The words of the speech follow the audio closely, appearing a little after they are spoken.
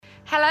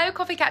Hello,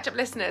 Coffee Catch-Up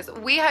listeners.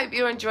 We hope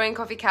you're enjoying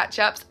Coffee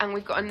Catch-Ups, and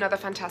we've got another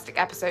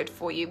fantastic episode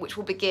for you, which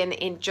will begin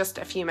in just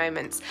a few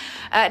moments.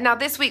 Now,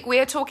 this week we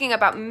are talking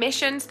about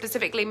mission,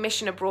 specifically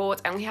mission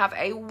abroad, and we have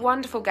a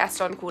wonderful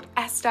guest on called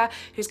Esther,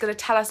 who's going to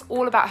tell us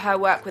all about her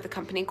work with a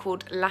company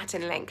called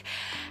Latin Link.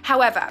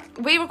 However,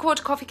 we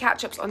record Coffee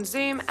Catch-Ups on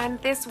Zoom, and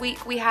this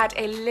week we had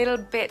a little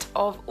bit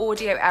of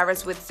audio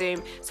errors with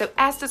Zoom, so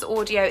Esther's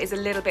audio is a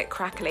little bit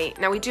crackly.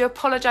 Now, we do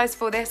apologise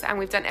for this, and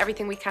we've done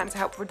everything we can to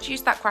help reduce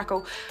that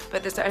crackle,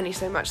 but there's only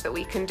so much that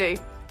we can do.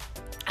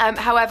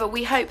 However,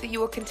 we hope that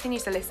you will continue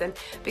to listen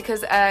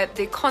because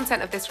the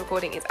content of this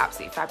recording is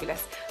absolutely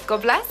fabulous.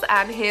 God bless,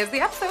 and here's the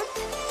episode.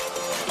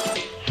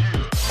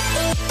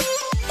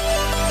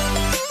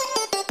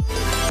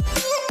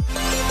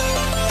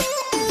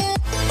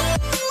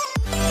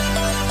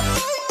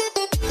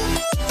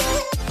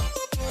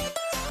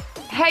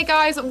 Hey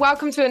guys,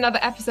 welcome to another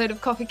episode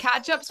of Coffee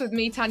Catch-Ups with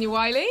me, Tanya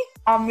Wiley.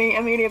 And me,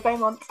 Amelia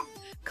Beaumont.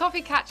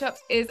 Coffee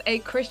Catch-Ups is a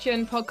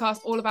Christian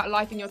podcast all about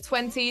life in your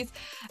 20s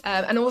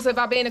and also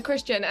about being a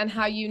Christian and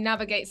how you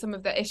navigate some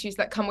of the issues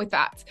that come with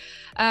that.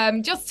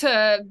 Just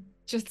to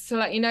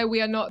let you know,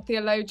 we are not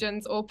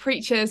theologians or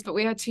preachers, but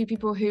we are two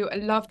people who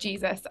love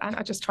Jesus and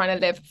are just trying to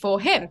live for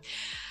him.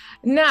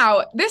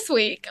 Now, this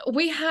week,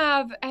 we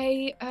have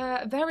a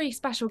very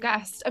special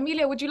guest.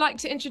 Amelia, would you like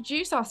to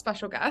introduce our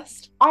special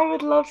guest? I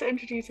would love to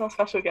introduce our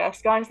special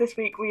guest. Guys, this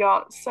week we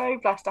are so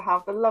blessed to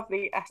have the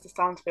lovely Esther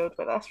Stansfield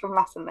with us from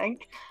Latin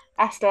Link.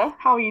 Esther,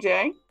 how are you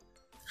doing?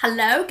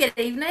 Hello, good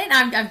evening.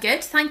 I'm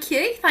good, thank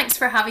you. Thanks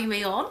for having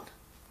me on.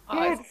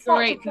 Oh, it's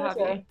great to have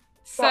you.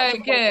 So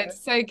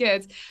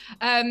good.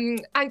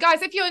 And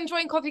guys, if you're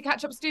enjoying Coffee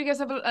Catch-Ups, do give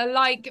us a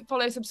like,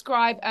 follow,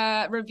 subscribe,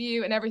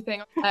 review and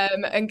everything,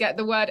 and get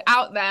the word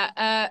out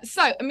there.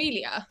 So,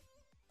 Amelia,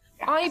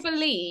 yes. I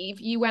believe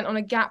you went on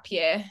a gap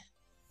year.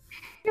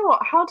 You know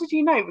what? How did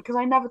you know? Because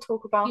I never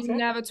talk about it. You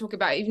never talk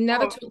about it. You've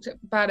never talked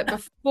about it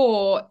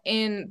before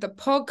in the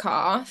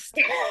podcast.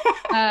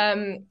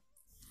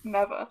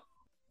 Never.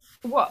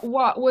 What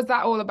was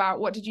that all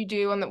about? What did you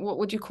do what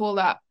would you call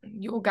that?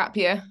 Your gap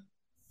year?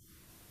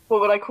 What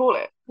would I call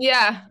it?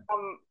 Yeah.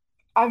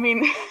 I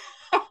mean,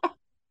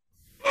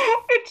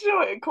 it's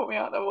sure it caught me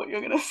out there what you're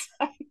going to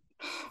say.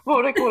 What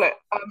would I call it?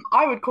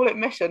 I would call it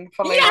mission.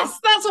 Yes,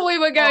 that's what we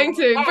were going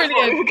to.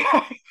 Brilliant.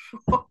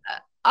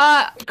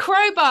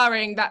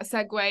 Crowbarring that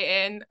segue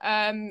in,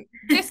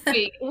 this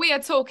week we are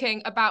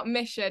talking about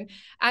mission,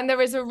 and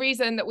there is a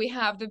reason that we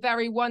have the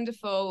very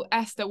wonderful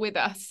Esther with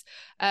us.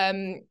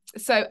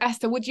 So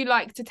Esther, would you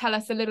like to tell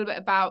us a little bit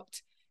about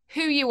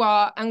who you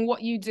are and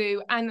what you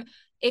do, and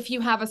if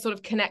you have a sort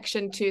of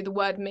connection to the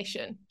word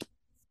mission?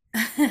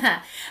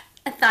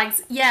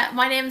 Thanks. Yeah,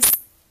 my name's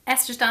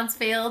Esther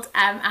Stansfield,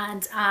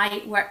 and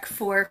I work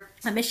for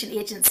a mission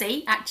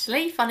agency,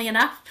 actually, funny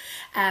enough,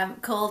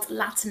 called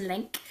Latin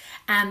Link.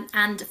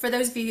 And for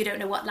those of you who don't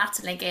know what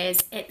Latin Link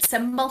is, it's a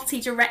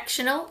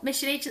multi-directional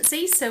mission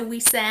agency. So we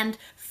send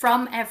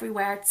from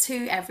everywhere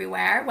to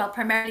everywhere, well,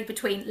 primarily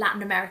between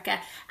Latin America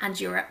and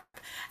Europe.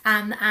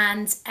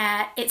 And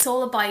it's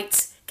all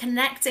about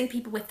connecting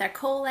people with their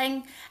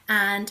calling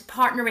and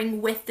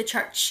partnering with the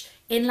church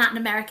in Latin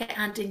America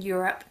and in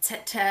Europe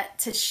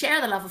to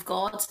share the love of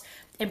God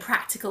in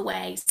practical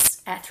ways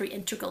through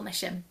integral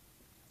mission.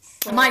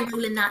 And my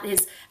role in that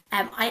is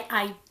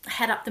I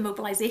head up the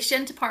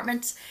mobilization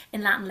department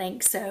in Latin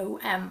Link, so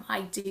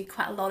I do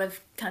quite a lot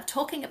of kind of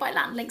talking about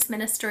Latin Link's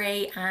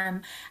ministry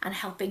and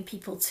helping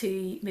people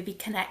to maybe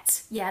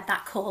connect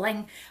that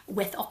calling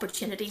with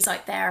opportunities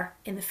out there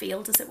in the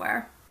field, as it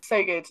were.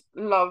 So good.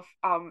 Love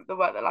the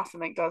work that Latin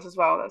Link does as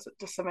well. That's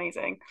just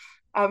amazing.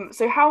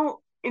 So how,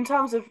 in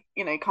terms of,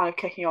 kind of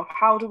kicking off,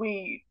 how do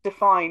we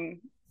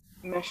define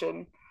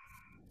mission?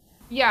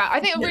 Yeah, I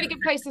think a really good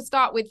place to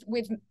start with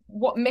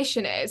what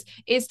mission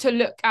is to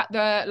look at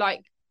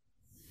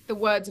the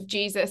words of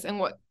Jesus and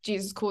what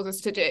Jesus calls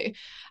us to do.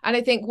 And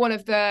I think one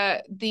of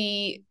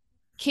the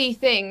key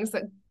things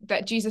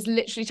that Jesus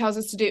literally tells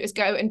us to do is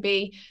go and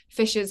be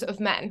fishers of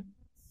men.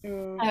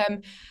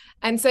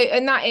 And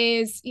that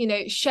is,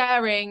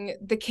 sharing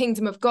the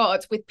kingdom of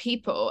God with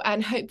people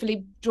and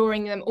hopefully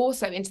drawing them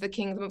also into the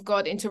kingdom of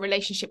God, into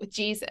relationship with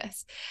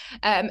Jesus.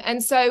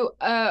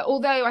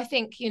 Although I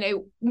think,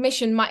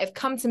 mission might have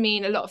come to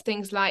mean a lot of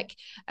things like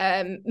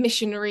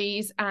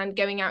missionaries and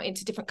going out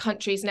into different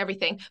countries and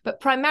everything, but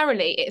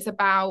primarily it's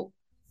about,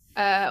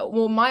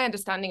 my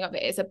understanding of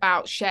it is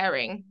about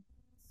sharing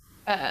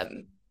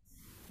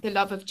the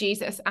love of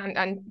Jesus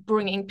and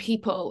bringing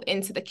people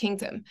into the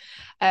kingdom,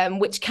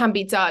 which can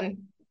be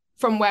done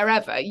from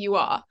wherever you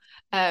are,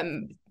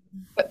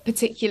 but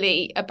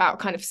particularly about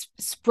kind of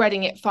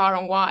spreading it far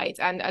and wide.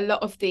 And a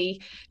lot of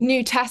the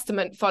New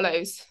Testament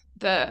follows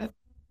the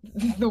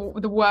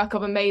work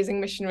of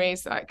amazing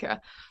missionaries like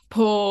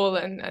Paul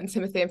and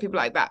Timothy and people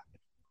like that.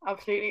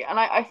 Absolutely. And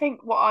I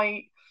think what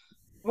I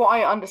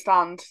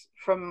understand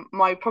from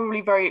my probably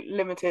very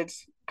limited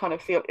kind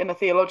of in a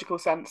theological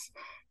sense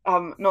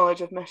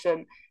knowledge of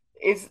mission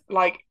is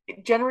like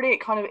generally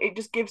it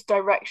just gives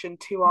direction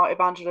to our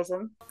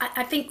evangelism.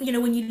 I think,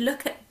 when you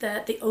look at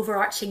the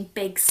overarching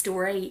big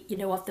story,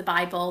 of the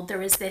Bible,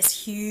 there is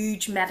this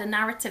huge meta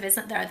narrative,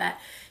 isn't there, that,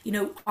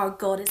 our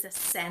God is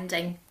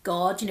ascending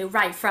God,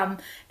 right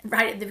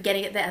at the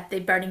beginning at the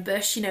burning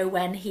bush,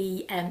 when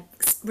he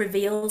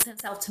reveals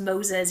himself to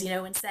Moses,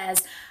 and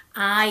says,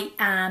 I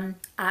am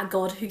a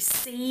God who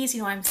sees,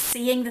 I'm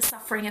seeing the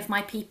suffering of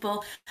my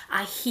people.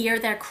 I hear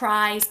their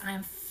cries. I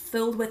am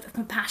filled with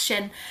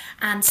compassion,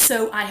 and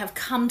so I have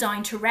come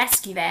down to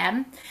rescue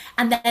them.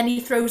 And then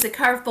he throws a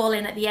curveball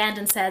in at the end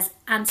and says,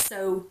 and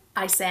so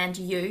I send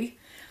you.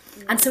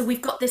 And so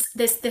we've got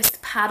this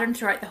pattern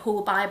throughout the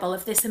whole Bible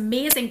of this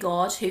amazing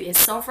God who is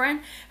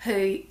sovereign,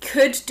 who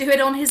could do it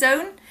on his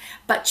own,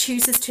 but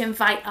chooses to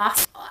invite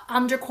us,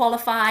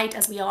 underqualified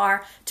as we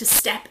are, to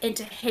step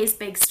into his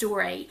big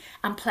story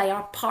and play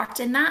our part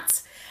in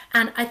that.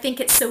 And I think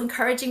it's so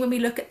encouraging when we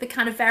look at the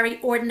kind of very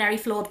ordinary,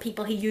 flawed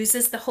people he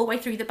uses the whole way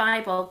through the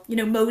Bible.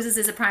 Moses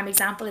is a prime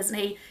example, isn't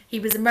he? He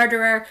was a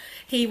murderer.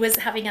 He was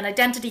having an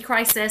identity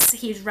crisis.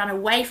 He'd run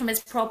away from his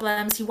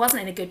problems. He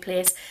wasn't in a good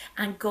place.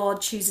 And God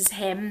chooses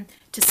him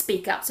to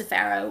speak up to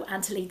Pharaoh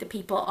and to lead the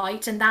people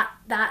out. And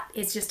that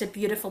is just a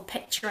beautiful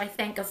picture, I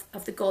think,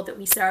 of the God that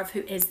we serve,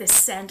 who is this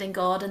sending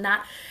God. And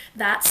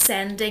that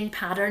sending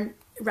pattern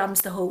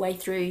runs the whole way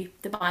through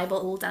the Bible,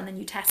 Old and the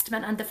New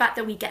Testament. And the fact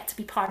that we get to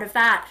be part of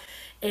that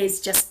is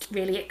just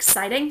really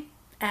exciting,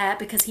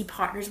 because he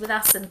partners with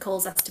us and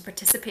calls us to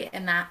participate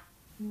in that.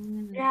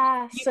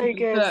 Yeah, so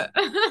good.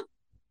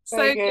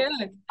 So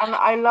good. And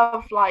I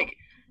love, like,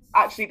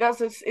 actually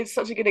it's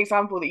such a good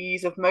example that you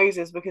use of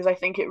Moses, because I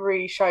think it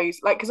really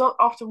shows, like, because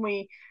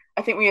often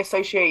I think we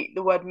associate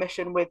the word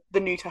mission with the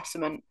New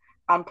Testament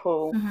and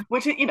Paul,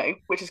 which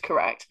is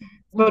correct,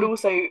 but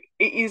also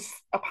it is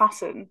a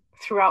pattern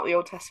throughout the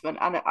Old Testament,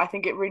 and I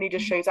think it really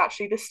just shows,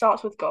 actually, this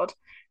starts with God.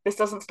 This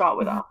doesn't start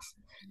with us.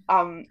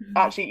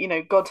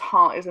 Actually, God's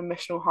heart is a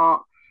missional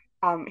heart.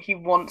 He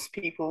wants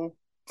people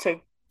to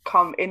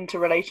come into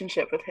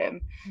relationship with him,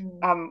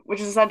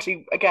 which is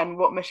essentially, again,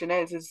 what mission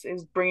is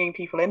bringing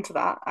people into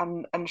that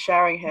and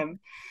sharing him.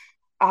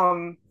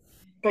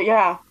 But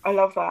yeah, I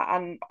love that.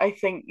 And I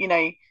think,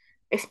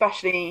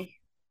 especially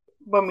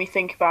when we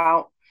think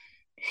about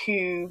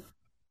who,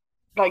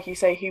 like you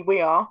say, who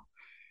we are,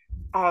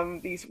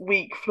 these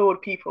weak,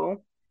 flawed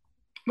people,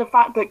 the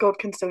fact that God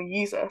can still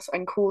use us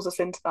and calls us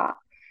into that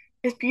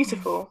is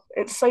beautiful.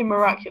 It's so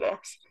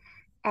miraculous.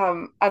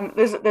 And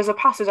there's a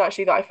passage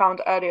actually that I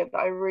found earlier that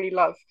I really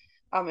love.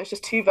 It's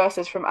just 2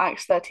 verses from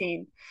Acts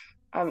 13.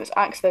 It's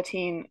Acts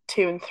 13,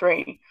 2 and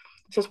 3.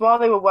 It says, while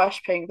they were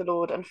worshipping the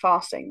Lord and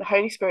fasting, the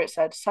Holy Spirit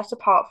said, set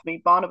apart for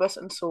me Barnabas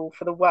and Saul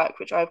for the work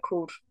to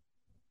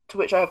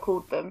which I have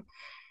called them.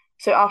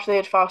 So after they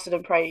had fasted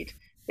and prayed,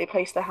 they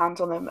placed their hands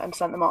on them and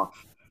sent them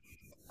off.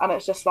 And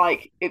it's just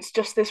like, it's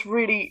just this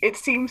really, it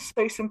seems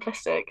so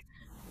simplistic,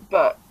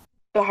 but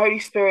the Holy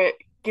Spirit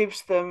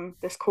gives them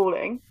this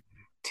calling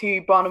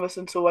to Barnabas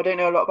and Saul. I don't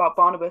know a lot about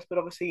Barnabas, but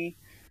obviously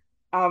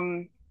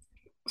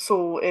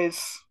Saul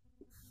is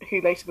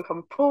who later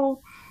became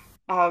Paul.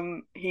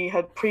 He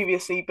had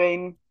previously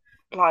been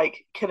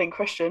like killing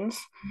Christians,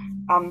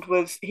 and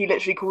he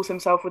literally calls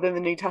himself within the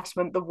New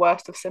Testament the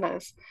worst of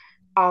sinners.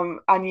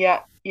 And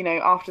yet,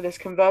 after this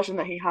conversion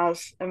that he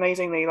has,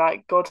 amazingly,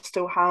 like, God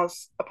still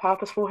has a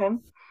purpose for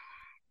him.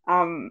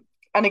 And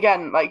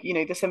again, like,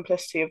 the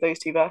simplicity of those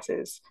 2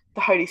 verses,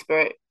 the Holy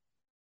Spirit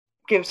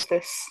gives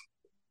this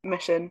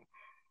mission,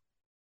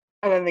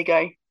 and then they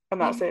go,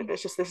 and that's it.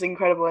 It's just this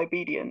incredible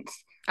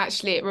obedience.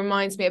 Actually, it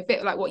reminds me a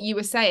bit like what you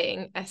were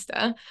saying,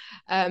 Esther,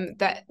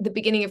 that the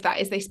beginning of that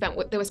is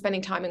they were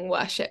spending time in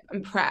worship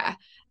and prayer,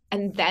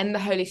 and then the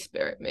Holy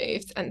Spirit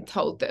moved and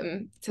told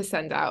them to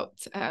send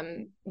out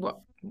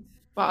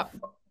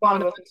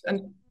Barnabas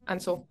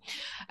and Saul,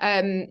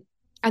 and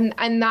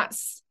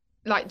that's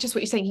like just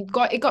what you're saying.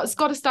 It's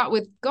got to start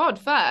with God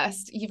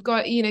first. You've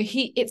got,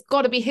 it's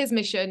got to be his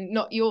mission,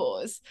 not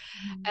yours.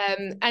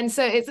 And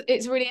so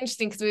it's really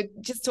interesting, because we're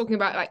just talking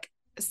about like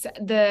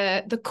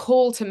the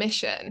call to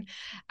mission,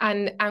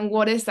 and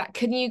what is that?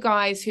 Can you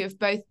guys, who have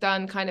both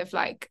done kind of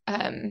like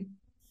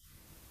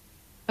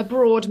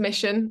abroad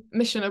mission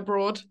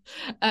abroad,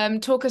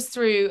 talk us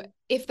through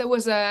if there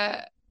was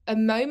a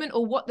moment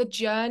or what the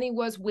journey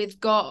was with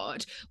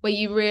God where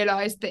you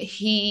realized that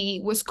he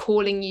was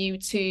calling you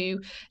to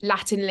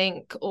Latin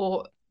Link,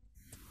 or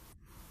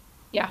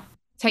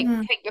take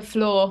the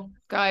floor,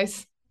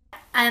 guys.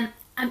 And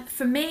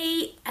for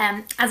me,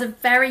 as a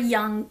very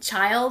young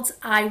child,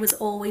 I was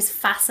always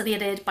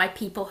fascinated by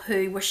people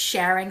who were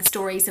sharing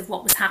stories of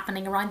what was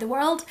happening around the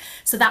world.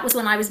 So that was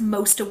when I was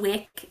most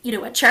awake,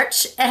 at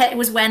church. It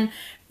was when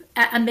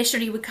a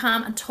missionary would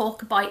come and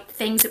talk about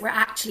things that were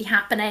actually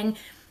happening,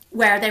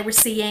 where they were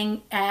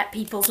seeing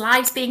people's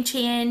lives being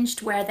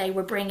changed, where they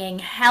were bringing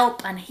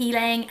help and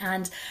healing.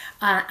 And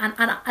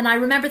I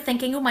remember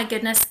thinking, oh my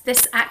goodness,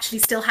 this actually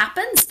still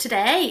happens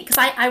today. Because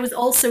I was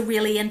also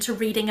really into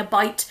reading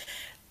about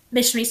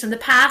missionaries from the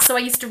past. So I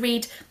used to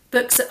read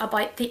books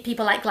about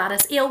people like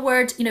Gladys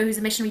Aylward, who's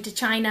a missionary to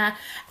China,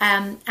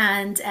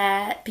 and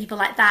people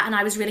like that. And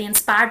I was really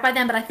inspired by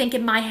them. But I think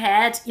in my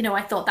head,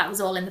 I thought that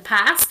was all in the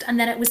past. And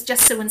then it was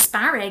just so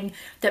inspiring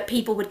that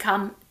people would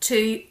come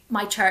to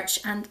my church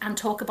and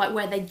talk about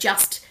where they'd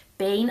just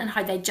been and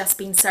how they'd just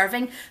been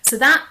serving. So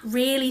that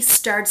really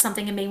stirred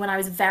something in me when I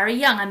was very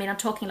young. I mean, I'm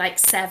talking like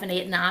 7,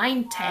 8,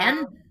 9,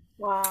 10.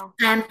 Wow.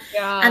 And,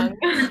 Yeah.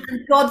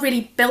 and God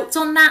really built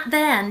on that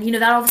then.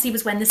 That obviously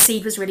was when the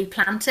seed was really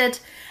planted.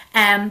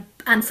 And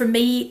for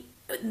me,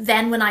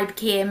 then when I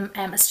became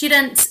a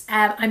student,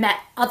 I met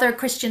other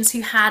Christians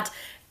who had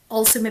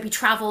also maybe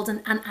travelled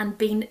and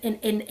been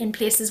in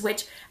places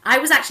which I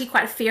was actually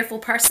quite a fearful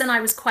person.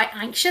 I was quite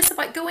anxious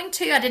about going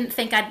to. I didn't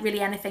think I'd really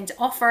anything to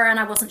offer, and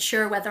I wasn't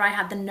sure whether I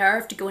had the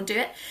nerve to go and do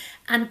it.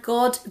 And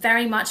God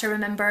very much, I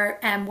remember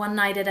one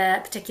night at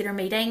a particular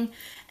meeting,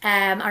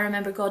 I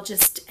remember God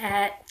just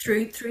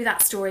through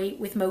that story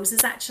with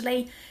Moses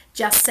actually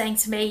just saying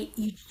to me,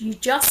 you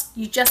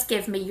just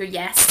give me your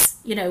yes,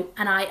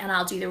 and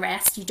I'll do the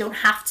rest. You don't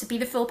have to be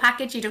the full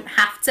package. You don't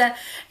have to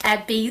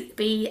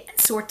be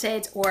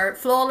sorted or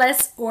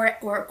flawless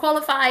or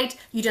qualified.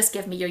 You just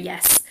give me your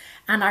yes.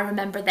 And I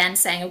remember then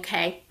saying,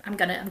 okay, I'm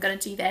gonna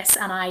do this.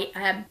 And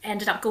I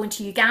ended up going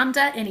to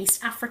Uganda in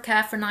East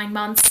Africa for 9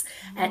 months,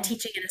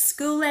 teaching in a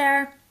school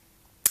there.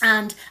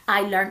 And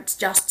I learnt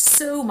just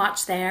so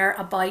much there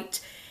about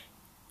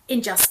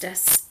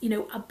injustice,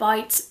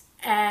 about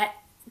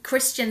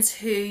Christians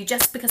who,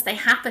 just because they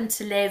happen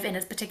to live in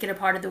a particular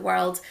part of the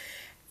world,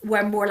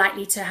 were more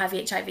likely to have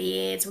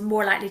HIV/AIDS, were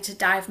more likely to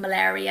die of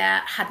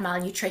malaria, had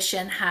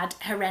malnutrition, had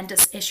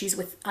horrendous issues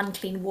with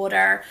unclean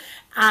water.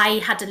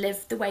 I had to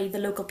live the way the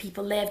local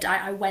people lived.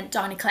 I went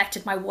down and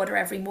collected my water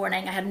every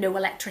morning. I had no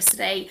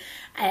electricity.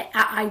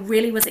 I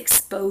really was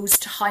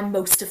exposed to how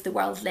most of the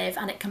world live,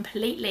 and it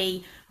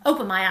completely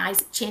opened my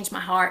eyes, changed my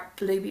heart,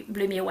 blew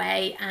me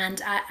away,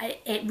 and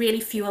it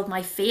really fueled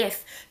my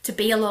faith to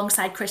be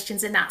alongside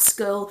Christians in that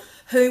school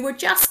who were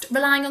just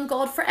relying on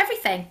God for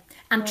everything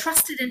and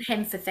trusted in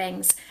him for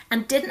things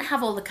and didn't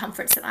have all the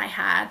comforts that I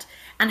had,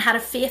 and had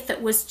a faith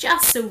that was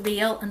just so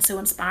real and so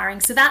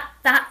inspiring. So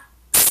that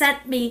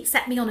set me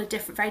on a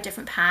very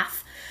different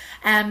path.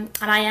 And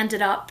I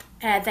ended up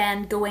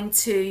then going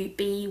to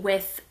be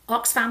with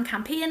Oxfam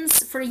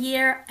Campaigns for a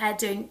year,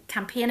 doing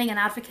campaigning and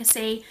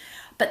advocacy,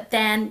 but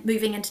then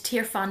moving into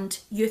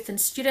Tearfund youth and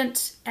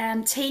student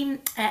team,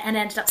 and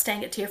ended up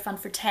staying at Tearfund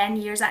for 10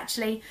 years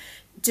actually,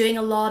 doing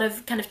a lot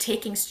of kind of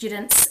taking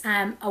students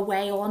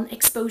away on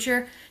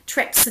exposure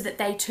trips so that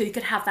they too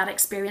could have that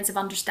experience of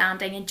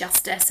understanding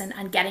injustice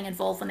and getting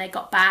involved when they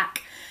got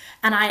back.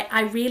 And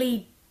I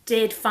really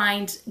did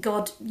find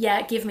God,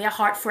 give me a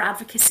heart for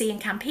advocacy and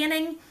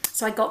campaigning.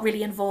 So I got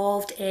really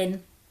involved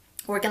in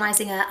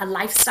organising a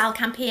lifestyle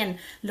campaign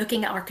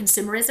looking at our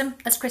consumerism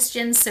as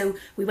Christians. So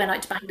we went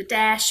out to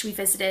Bangladesh, we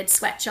visited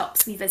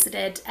sweatshops, we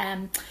visited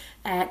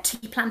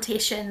tea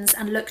plantations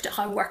and looked at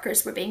how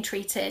workers were being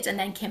treated, and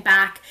then came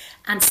back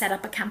and set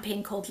up a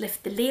campaign called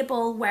Lift the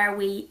Label, where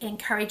we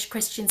encourage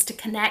Christians to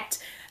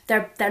connect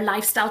their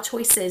lifestyle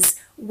choices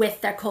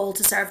with their call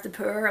to serve the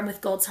poor and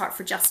with God's heart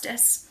for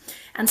justice.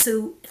 And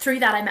so through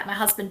that I met my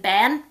husband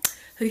Ben,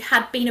 who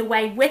had been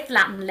away with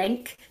Latin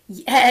Link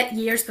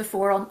years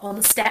before on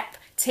a STEP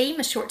team,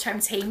 a short-term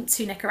team,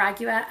 to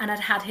Nicaragua, and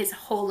had had his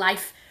whole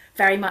life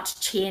very much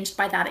changed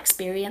by that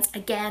experience.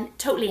 Again,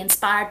 totally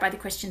inspired by the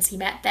Christians he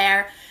met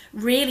there,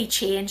 really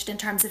changed in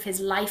terms of his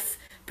life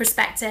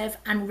perspective,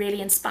 and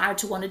really inspired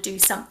to want to do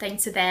something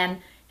to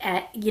then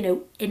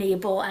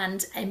enable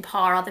and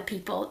empower other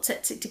people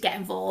to get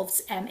involved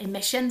in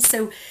mission.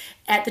 So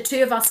the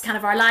two of us, kind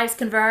of our lives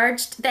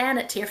converged then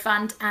at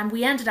Tearfund, and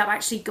we ended up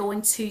actually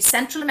going to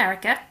Central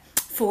America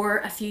for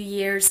a few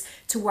years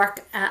to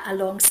work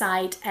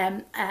alongside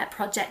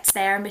projects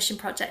there, mission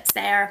projects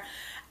there.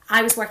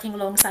 I was working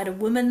alongside a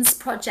women's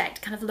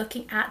project, kind of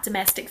looking at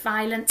domestic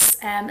violence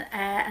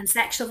and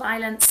sexual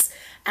violence,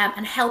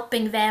 and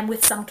helping them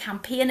with some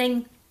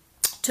campaigning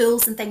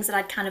tools and things that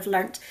I'd kind of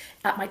learnt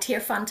at my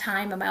Tearfund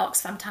time and my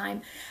Oxfam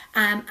time.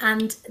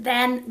 And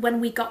then when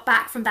we got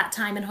back from that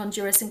time in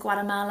Honduras and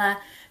Guatemala,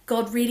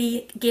 God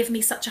really gave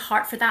me such a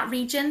heart for that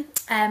region,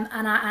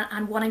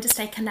 and wanting to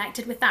stay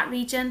connected with that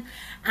region.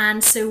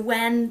 And so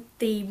when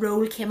the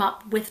role came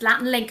up with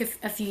Latin Link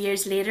a few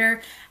years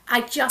later,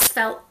 I just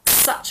felt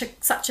such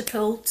a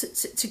pull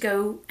to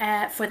go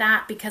for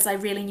that, because I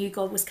really knew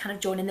God was kind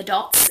of joining the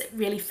dots. It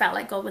really felt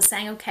like God was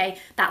saying, okay,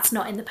 that's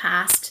not in the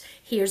past.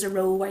 Here's a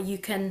role where you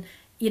can,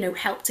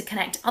 help to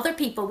connect other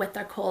people with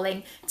their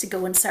calling to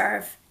go and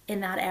serve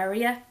in that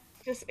area.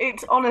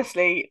 It's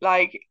honestly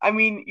like, I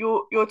mean,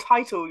 your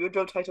title, your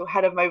job title,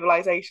 head of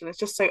mobilization, is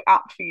just so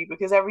apt for you,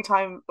 because every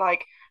time,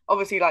 like,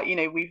 obviously, like,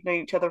 we've known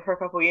each other for a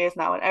couple of years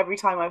now, and every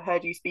time I've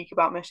heard you speak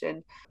about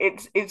mission,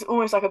 it's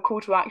almost like a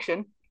call to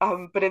action,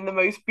 but in the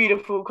most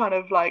beautiful kind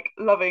of like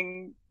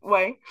loving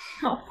way.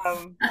 Oh,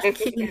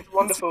 It's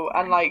wonderful,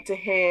 and like to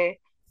hear,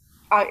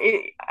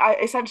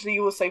 essentially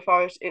yours so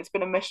far, it's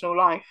been a missional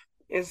life,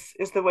 is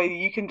the way that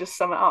you can just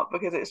sum it up,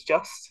 because it's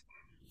just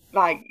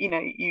like,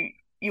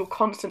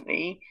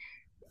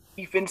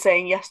 you've been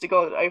saying yes to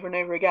God over and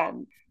over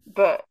again,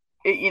 but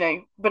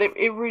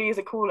it really is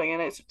a calling,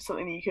 and it's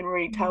something that you can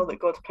really tell that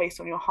God's placed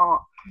on your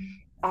heart.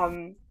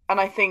 And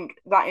I think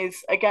that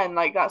is, again,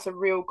 like, that's a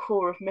real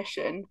core of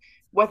mission,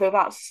 whether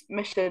that's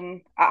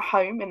mission at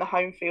home in the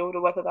home field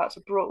or whether that's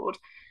abroad.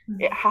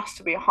 It has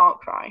to be a heart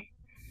cry.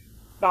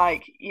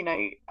 Like,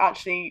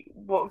 actually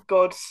what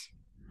God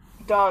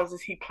does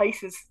is he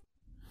places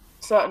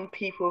certain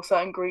people,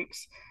 certain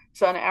groups,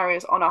 certain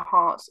areas on our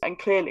hearts, and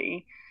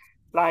clearly,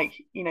 like,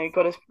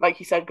 God has, like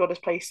you said, God has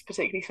placed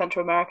particularly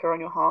Central America on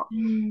your heart.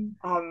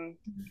 And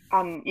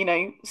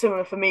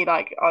similar for me,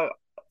 like,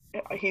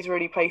 he's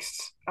really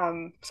placed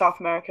South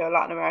America,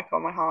 Latin America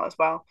on my heart as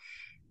well.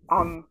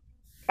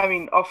 I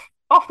mean,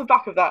 off the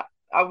back of that,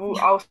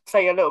 I'll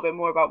say a little bit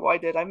more about what I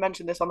did. I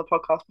mentioned this on the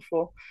podcast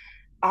before,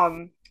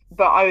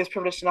 but I was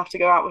privileged enough to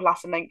go out with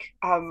Latin Link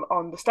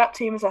on the STEP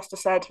team, as Esther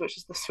said, which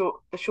is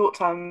the short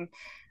term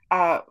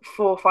 4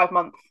 or 5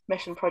 month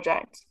mission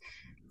project.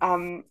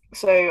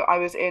 So I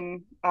was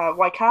in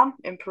Huaycan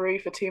in Peru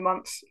for 2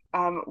 months,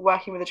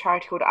 working with a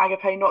charity called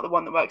Agape, not the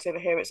one that works over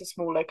here. It's a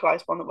small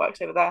localized one that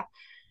works over there,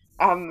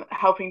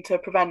 helping to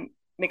prevent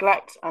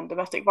neglect and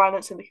domestic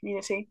violence in the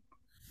community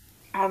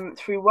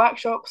through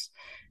workshops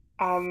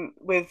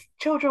with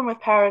children, with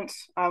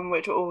parents,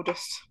 which were all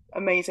just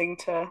amazing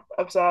to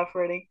observe,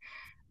 really,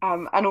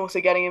 and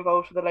also getting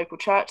involved with the local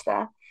church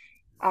there.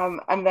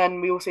 And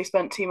then we also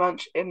spent 2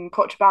 months in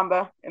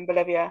Cochabamba in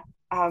Bolivia,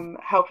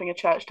 helping a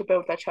church to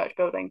build their church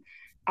building,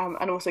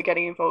 and also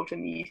getting involved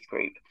in the youth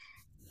group.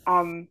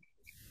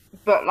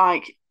 But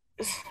like,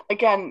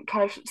 again,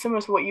 kind of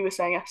similar to what you were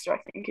saying, Esther, I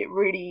think it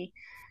really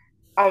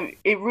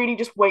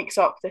just wakes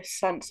up this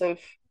sense of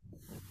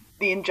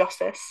the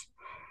injustice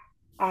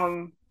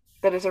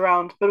that is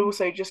around, but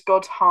also just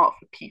God's heart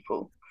for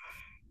people.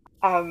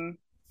 And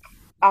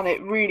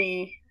it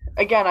really,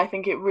 again, I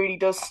think it really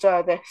does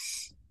stir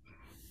this.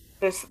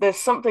 There's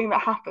something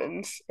that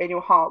happens in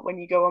your heart when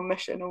you go on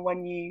mission, and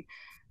when you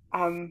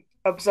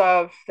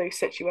observe those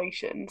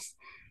situations,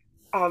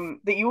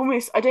 that you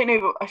almost, I don't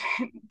know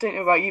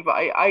about you, but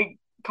I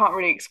can't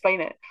really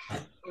explain it.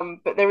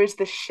 But there is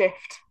this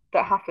shift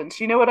that happens.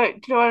 Do you know what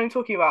I'm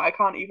talking about? I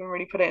can't even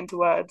really put it into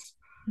words.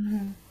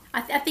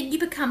 I think you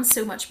become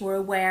so much more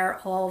aware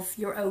of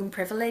your own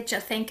privilege, I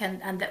think,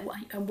 and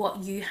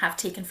what you have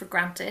taken for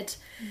granted,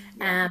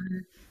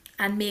 and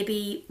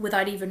maybe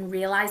without even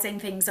realizing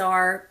things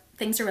are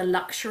a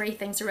luxury,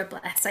 things are a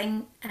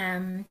blessing,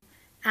 and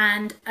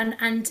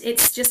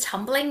it's just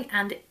humbling,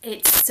 and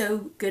it's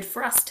so good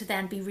for us to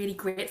then be really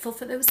grateful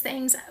for those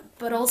things,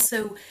 but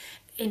also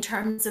in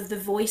terms of the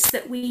voice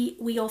that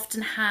we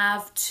often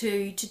have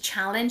to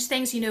challenge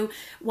things.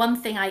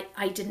 One thing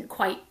I didn't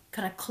quite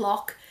kind of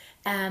clock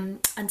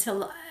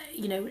until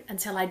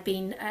I'd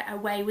been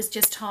away was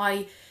just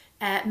how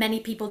many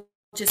people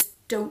just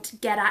don't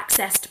get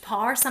access to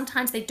power.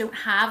 Sometimes they don't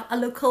have a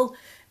local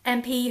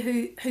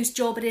MP whose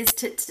job it is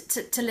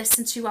to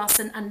listen to us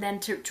and then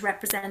to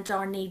represent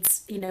our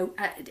needs,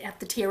 at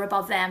the tier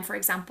above them, for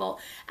example,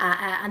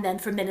 and then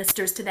for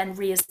ministers to then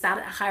raise that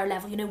at a higher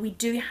level. We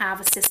do have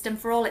a system,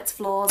 for all its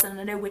flaws, and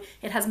I know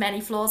it has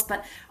many flaws,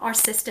 but our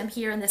system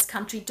here in this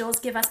country does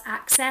give us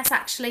access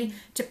actually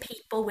to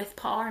people with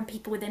power and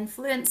people with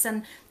influence,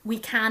 and we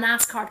can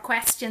ask hard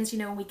questions,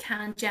 and we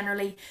can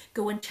generally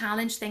go and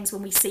challenge things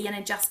when we see an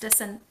injustice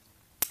and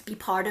be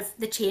part of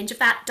the change of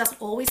that. It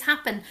doesn't always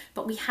happen,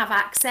 but we have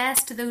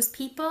access to those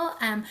people,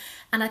 and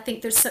I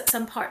think there's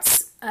some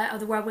parts of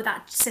the world where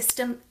that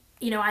system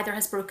either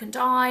has broken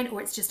down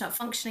or it's just not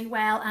functioning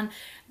well, and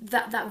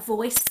that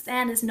voice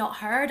then is not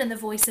heard, and the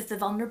voice of the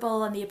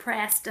vulnerable and the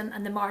oppressed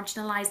and the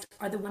marginalized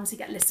are the ones who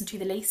get listened to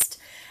the least.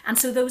 And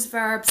so those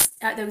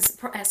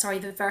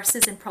the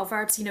verses in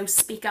Proverbs,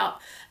 speak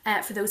up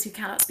for those who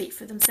cannot speak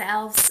for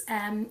themselves.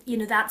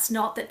 That's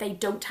not that they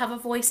don't have a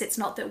voice. It's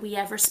not that we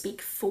ever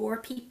speak for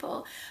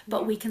people,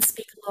 but we can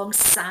speak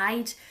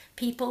alongside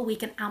people. We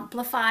can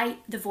amplify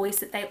the voice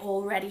that they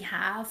already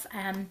have,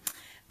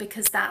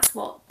 because that's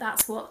what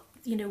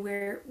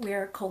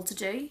we're called to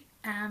do.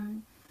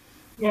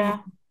 Yeah,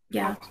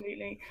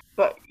 absolutely.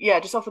 But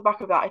yeah, just off the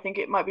back of that, I think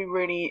it might be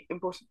really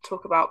important to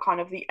talk about kind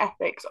of the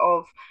ethics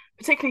of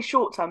particularly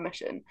short-term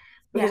mission,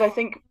 because I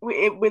think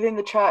within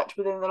the church,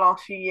 within the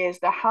last few years,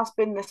 there has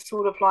been this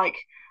sort of like,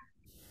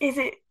 is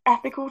it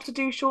ethical to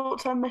do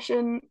short-term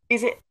mission?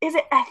 Is it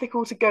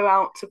ethical to go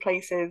out to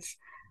places?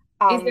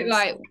 Is it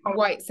like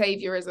white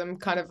saviorism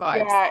kind of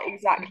vibes? Yeah,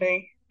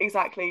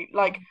 exactly.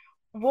 Like,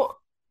 what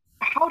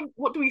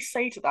do we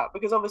say to that?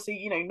 Because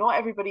obviously, not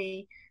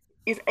everybody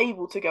is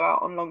able to go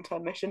out on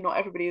long-term mission. Not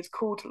everybody is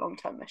called to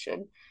long-term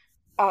mission.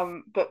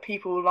 But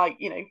people like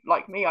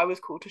me, I was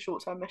called to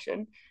short-term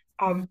mission.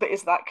 But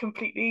is that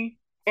completely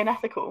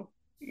unethical?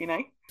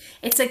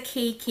 It's a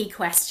key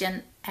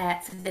question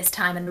for this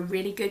time, and a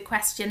really good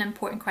question,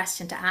 important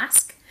question to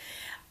ask.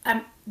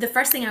 The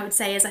first thing I would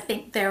say is I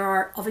think there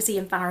are obviously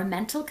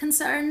environmental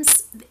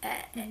concerns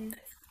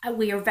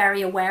we are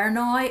very aware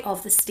now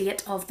of the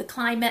state of the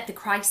climate, the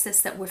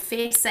crisis that we're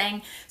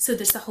facing. So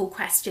there's the whole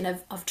question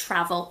of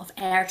travel, of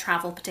air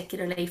travel,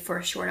 particularly for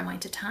a short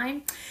amount of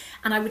time.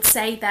 And I would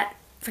say that,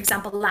 for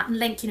example, Latin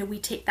Link, we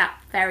take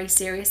that very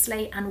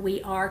seriously, and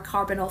we are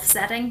carbon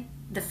offsetting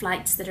the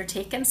flights that are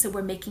taken. So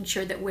we're making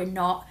sure that we're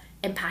not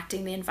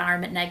impacting the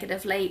environment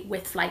negatively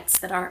with flights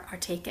that are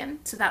taken.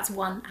 So that's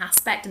one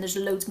aspect, and there's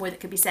loads more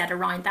that could be said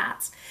around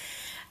that.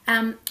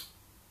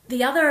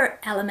 The other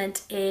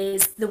element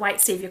is the white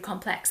saviour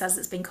complex, as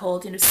it's been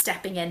called,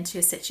 stepping into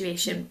a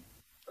situation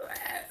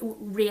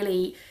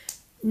really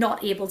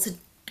not able to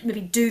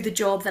maybe do the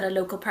job that a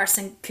local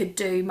person could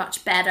do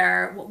much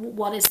better.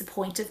 What is the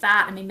point of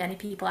that? I mean, many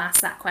people ask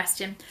that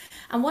question.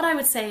 And what I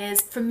would say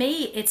is, for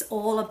me, it's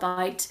all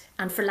about,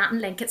 and for Latin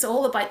Link, it's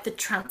all about the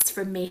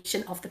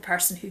transformation of the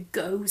person who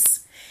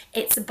goes.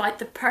 It's about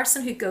the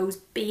person who goes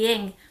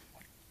being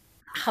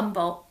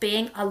humble,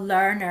 being a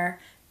learner,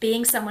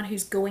 being someone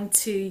who's going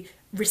to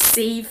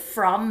receive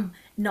from,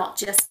 not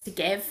just to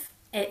give.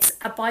 It's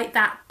about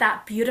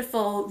that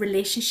beautiful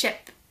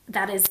relationship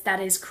that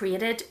is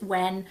created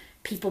when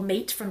people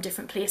meet from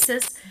different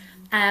places.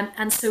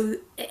 And so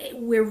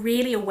we're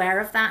really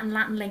aware of that in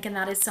Latin Link, and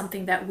that is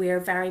something that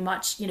we're very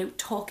much,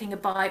 talking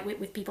about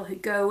with people who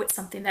go. It's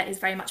something that is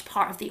very much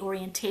part of the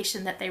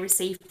orientation that they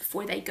receive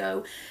before they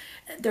go.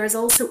 There is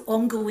also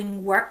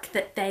ongoing work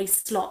that they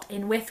slot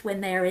in with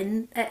when they're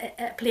in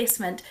a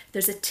placement.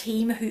 There's a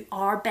team who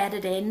are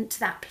bedded into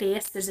that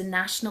place. There's a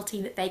national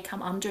team that they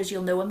come under, as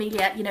you'll know,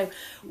 Amelia,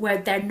 where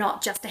they're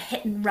not just a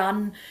hit and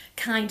run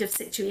kind of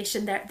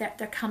situation.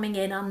 They're coming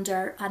in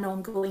under an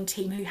ongoing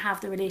team who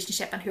have the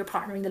relationship and who are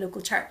partnering the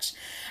local church.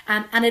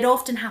 And it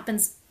often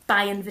happens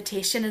by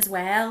invitation as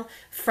well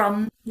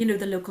from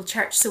the local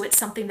church. So it's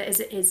something that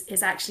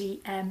is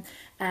actually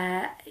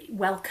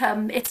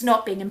welcome. It's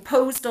not being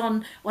imposed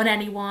on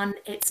anyone.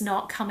 It's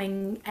not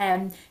coming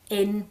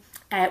in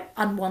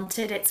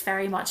unwanted. It's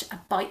very much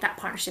about that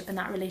partnership and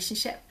that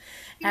relationship.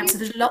 So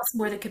there's lots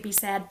more that could be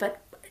said,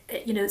 but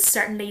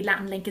certainly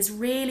Latin Link is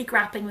really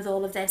grappling with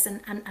all of this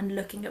and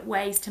looking at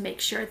ways to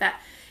make sure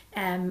that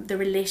the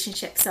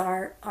relationships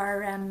are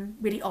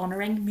really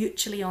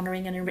mutually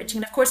honouring and enriching.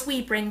 And of course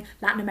we bring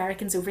Latin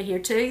Americans over here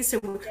too, so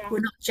we're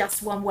not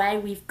just one way.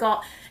 We've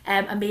got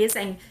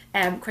amazing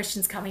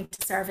Christians coming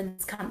to serve in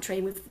this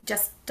country. We've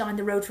just down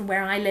the road from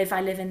where I live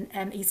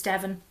in East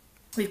Devon.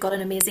 We've got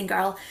an amazing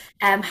girl,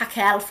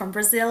 Raquel from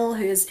Brazil,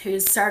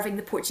 who's serving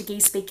the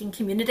Portuguese speaking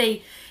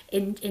community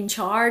in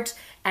Chard.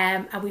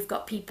 And we've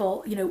got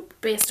people,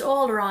 based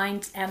all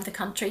around the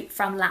country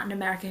from Latin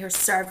America who are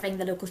serving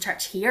the local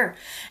church here.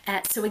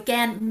 So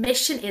again,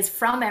 mission is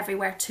from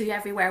everywhere to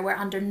everywhere. We're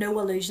under no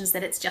illusions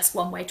that it's just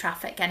one-way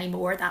traffic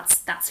anymore.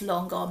 That's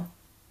long gone.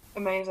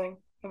 Amazing.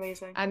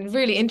 And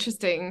really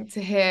interesting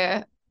to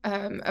hear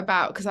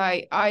about, because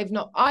I've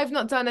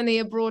not done any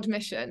abroad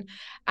mission,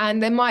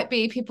 and there might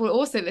be people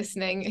also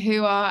listening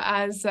who are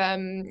as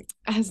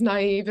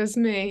naive as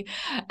me.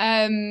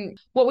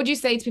 What would you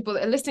say to people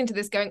that are listening to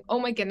this going, oh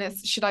my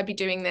goodness, should I be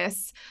doing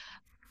this?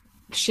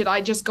 Should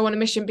I just go on a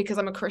mission because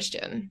I'm a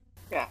Christian?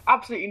 Yeah,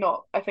 absolutely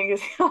not, I think,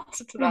 is the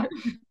answer to that.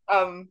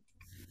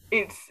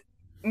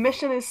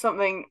 Mission is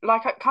something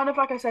like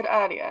I said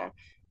earlier,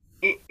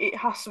 it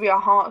has to be a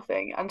heart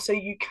thing, and so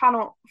you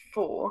cannot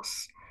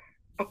force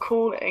a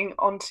calling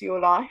onto your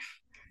life.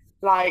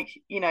 Like,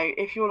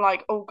 if you're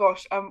like, oh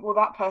gosh, well,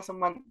 that person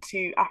went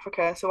to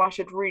Africa, so I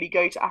should really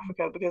go to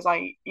Africa because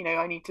I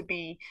need to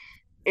be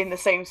in the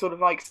same sort of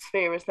like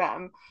sphere as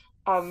them.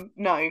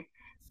 No,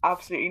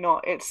 absolutely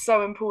not. It's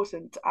so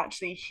important to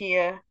actually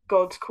hear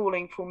God's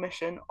calling for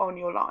mission on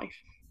your life.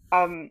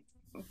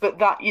 But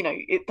that,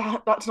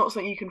 that's not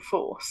something you can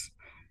force.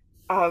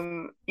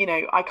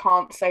 I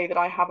can't say that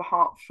I have a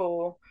heart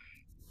for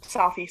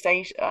Southeast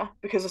Asia,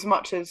 because as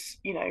much as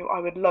I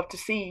would love to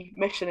see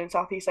mission in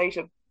Southeast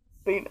Asia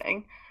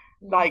booming,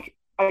 like,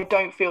 I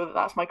don't feel that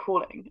that's my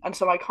calling, and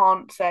so I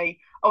can't say,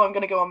 oh, I'm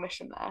going to go on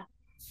mission there,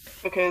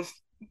 because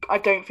I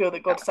don't feel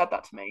that God said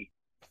that to me.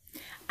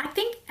 I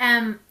think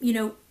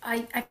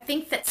I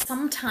think that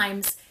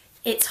sometimes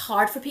it's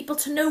hard for people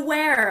to know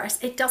where.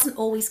 It doesn't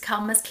always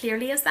come as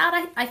clearly as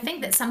that. I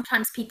think that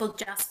sometimes people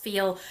just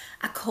feel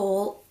a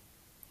call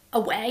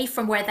away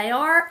from where they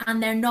are,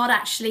 and they're not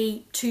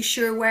actually too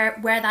sure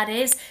where that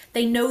is.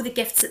 They know the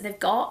gifts that they've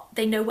got,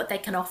 they know what they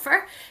can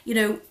offer,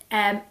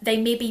 they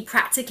maybe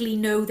practically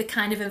know the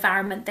kind of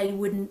environment they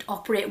wouldn't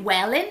operate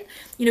well in.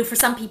 For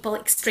some people,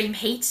 extreme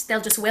heat, they'll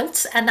just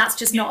wilt, and that's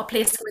just not a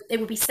place where it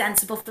would be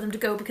sensible for them to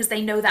go, because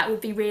they know that would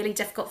be really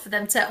difficult for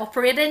them to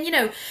operate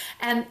in.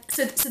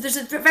 So there's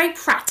a very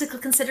practical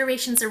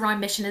considerations around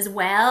mission as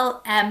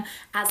well,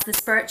 as the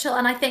spiritual.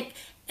 And I think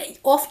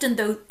often,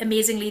 though,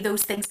 amazingly,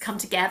 those things come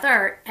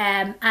together.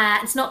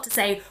 It's not to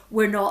say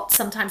we're not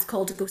sometimes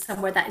called to go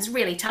somewhere that is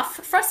really tough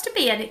for us to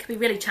be, and it can be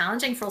really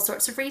challenging for all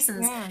sorts of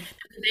reasons.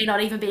 We may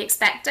not even be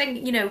expecting.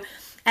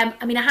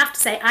 I mean, I have to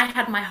say, I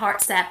had my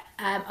heart set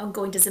on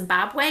going to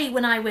Zimbabwe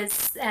when I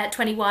was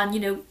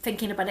 21.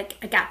 Thinking about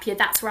a gap year.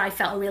 That's where I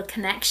felt a real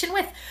connection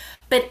with.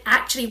 But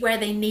actually, where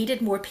they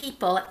needed more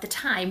people at the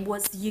time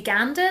was the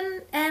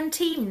Ugandan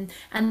team,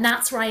 and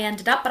that's where I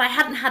ended up. But I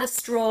hadn't had a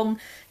strong,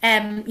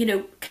 kind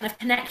of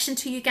connection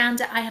to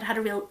Uganda. I had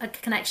a real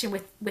connection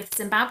with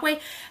Zimbabwe.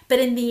 But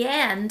in the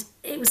end,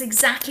 it was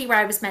exactly where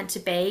I was meant to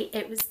be.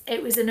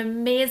 It was an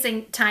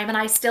amazing time, and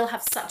I still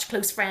have such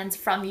close friends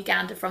from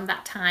Uganda from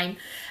that time.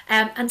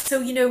 And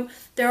so,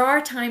 there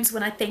are times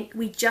when I think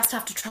we just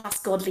have to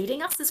trust God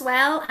leading us as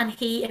well. And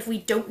if we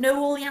don't know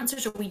all the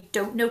answers, or we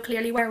don't know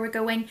clearly where we're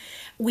going,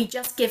 we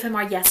just give him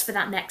our yes for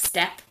that next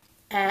step.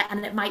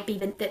 And it might be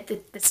that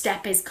the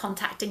step is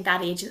contacting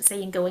that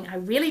agency and going, I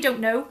really don't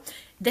know.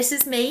 This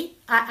is me.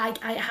 I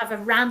have a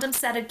random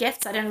set of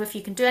gifts. I don't know if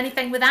you can do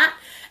anything with that.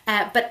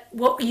 But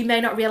what you may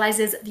not realize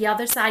is the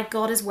other side,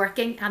 God is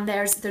working, and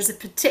there's a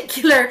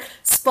particular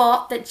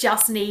spot that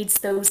just needs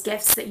those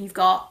gifts that you've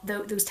got,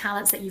 those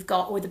talents that you've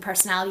got, or the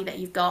personality that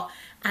you've got,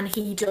 and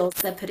he does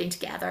the putting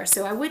together.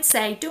 So I would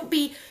say don't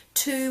be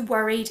too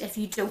worried if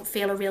you don't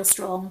feel a real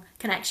strong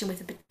connection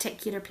with a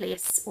particular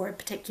place or a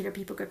particular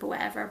people group or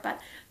whatever, but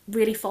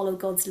really follow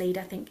God's lead,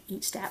 I think,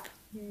 each step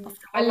of the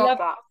I love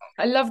that.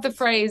 I love the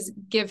phrase,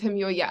 give him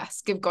your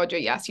yes, give God your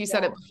yes. You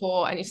said it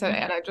before, and you said it,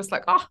 and I'm just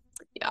like,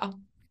 yeah,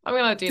 I'm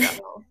gonna do that.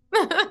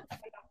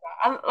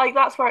 And like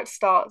that's where it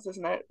starts,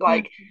 isn't it?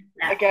 Like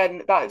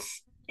again,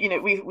 that's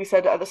we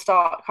said at the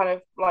start, kind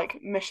of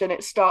like mission,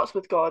 it starts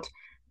with God,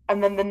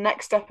 and then the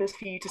next step is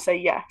for you to say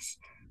yes.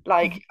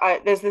 Like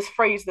there's this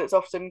phrase that's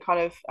often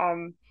kind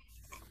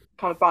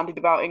of bandied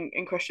about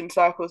in Christian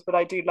circles, but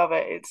I do love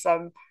it. It's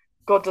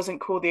God doesn't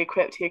call the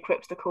equipped, he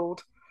equips the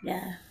called.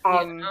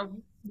 And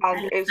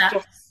it's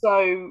just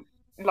so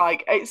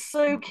like it's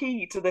so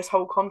key to this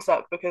whole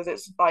concept, because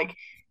it's like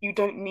you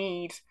don't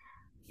need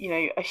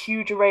a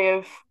huge array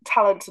of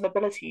talents and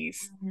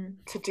abilities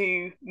to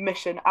do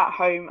mission at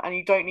home, and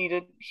you don't need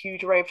a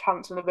huge array of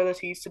talents and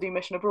abilities to do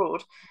mission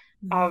abroad.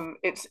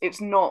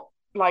 It's not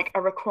like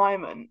a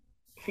requirement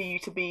for you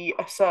to be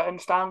a certain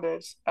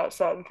standard at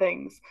certain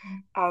things,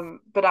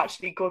 but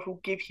actually God will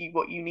give you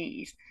what you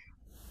need.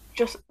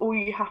 Just all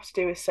you have to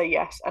do is say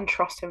yes and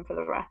trust him for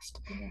the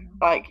rest.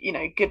 Like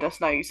goodness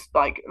knows,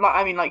 like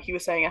I mean, like you were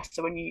saying,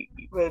 Esther, when you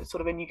were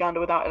sort of in Uganda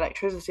without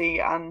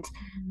electricity and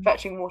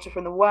fetching water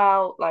from the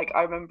well, like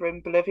I remember in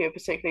Bolivia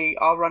particularly,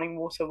 our running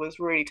water was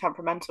really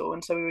temperamental,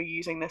 and so we were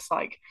using this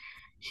like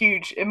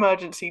huge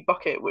emergency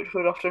bucket which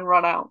would often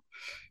run out,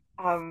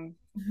 and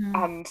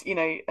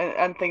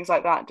and things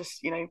like that.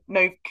 Just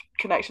no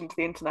connection to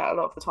the internet a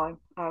lot of the time,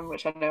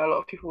 which I know a lot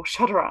of people will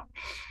shudder at.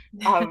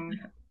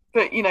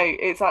 But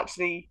it's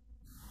actually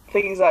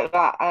things like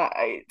that.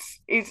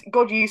 It's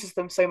God uses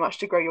them so much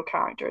to grow your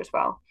character as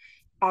well.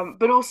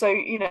 But also,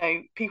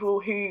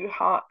 people who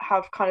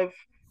have kind of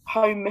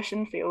home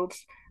mission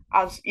fields,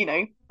 as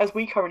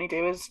we currently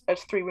do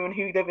as three women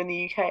who live in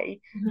the UK.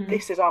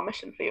 This is our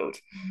mission field.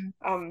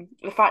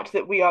 The fact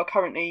that we are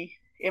currently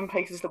in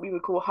places that we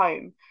would call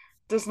home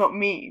does not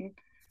mean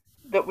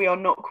that we are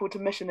not called to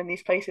mission in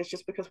these places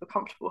just because we're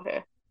comfortable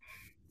here.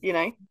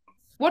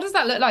 What does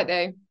that look like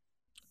though?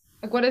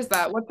 Like, what is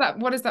that?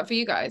 What is that for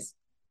you guys?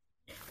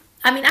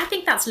 I mean, I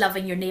think that's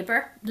loving your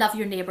neighbor. Love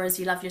your neighbor as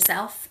you love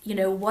yourself.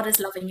 What does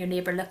loving your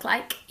neighbor look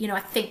like? I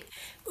think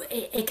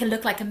it can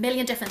look like a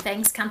million different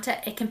things, can't it?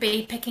 It can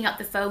be picking up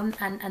the phone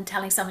and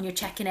telling someone you're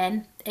checking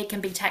in. It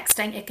can be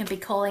texting. It can be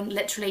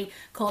literally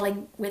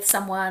calling with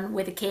someone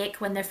with a cake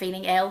when they're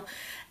feeling ill.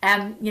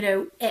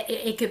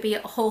 It could be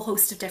a whole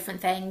host of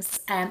different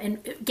things. And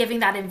giving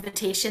that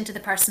invitation to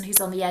the person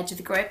who's on the edge of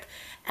the group,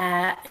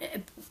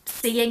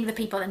 seeing the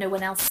people that no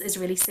one else is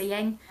really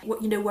seeing.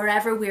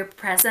 Wherever we're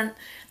present,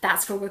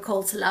 that's where we're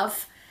called to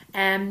love.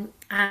 And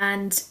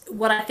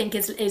what I think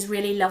is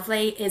really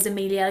lovely is,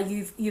 Amelia,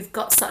 you've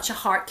got such a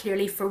heart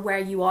clearly for where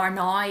you are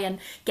now and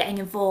getting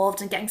involved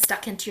and getting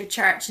stuck into your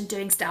church and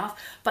doing stuff,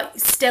 but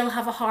you still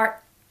have a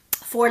heart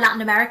for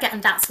Latin America,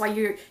 and that's why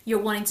you're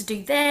wanting to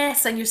do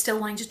this, and you're still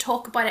wanting to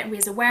talk about it and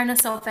raise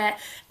awareness of it.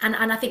 And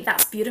I think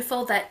that's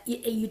beautiful, that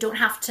you don't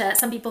have to.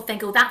 Some people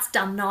think, oh, that's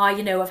done now,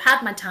 I've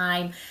had my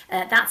time,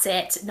 that's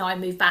it, now I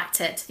move back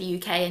to the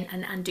UK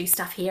and do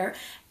stuff here.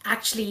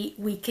 Actually,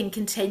 we can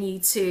continue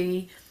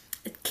to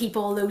keep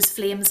all those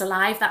flames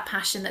alive, that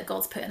passion that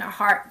God's put in our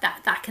heart,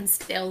 that can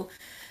still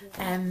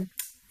happen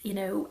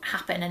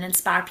and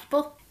inspire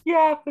people.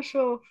 Yeah, for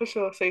sure,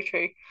 so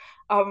true.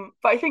 But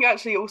I think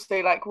actually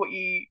also like what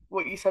you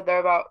said there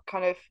about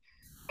kind of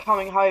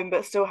coming home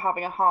but still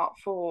having a heart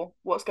for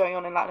what's going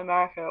on in Latin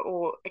America,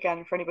 or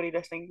again for anybody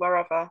listening,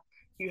 wherever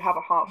you have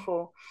a heart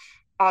for,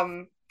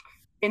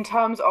 in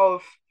terms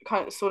of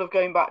kind of sort of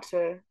going back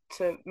to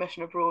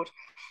mission abroad,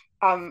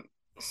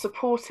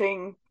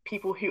 supporting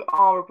people who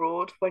are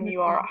abroad when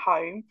you are at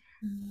home.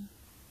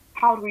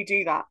 How do we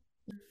do that?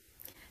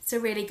 It's a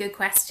really good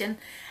question.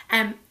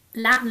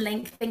 Latin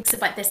Link thinks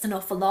about this an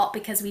awful lot,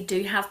 because we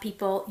do have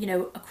people,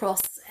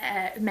 across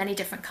many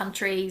different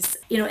countries.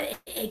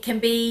 It can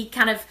be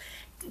kind of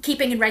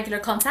keeping in regular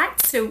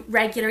contact, so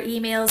regular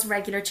emails,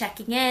 regular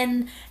checking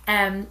in,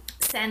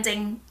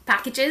 sending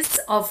packages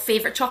of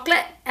favorite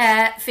chocolate,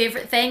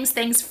 favorite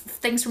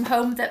things from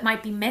home that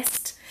might be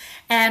missed.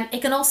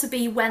 It can also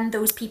be when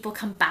those people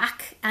come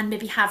back and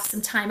maybe have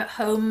some time at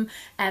home,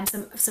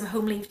 some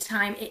home leave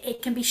time.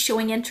 It can be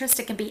showing interest.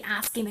 It can be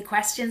asking the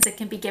questions. It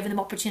can be giving them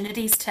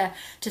opportunities to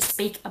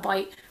speak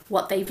about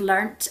what they've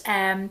learnt,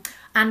 and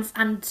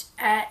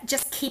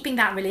just keeping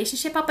that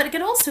relationship up. But it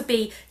can also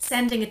be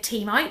sending a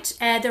team out.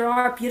 There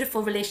are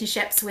beautiful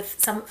relationships with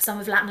some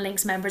of Latin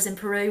Link's members in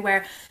Peru,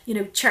 where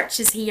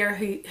churches here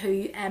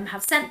who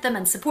have sent them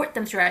and support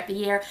them throughout the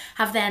year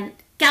have then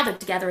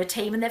gathered together a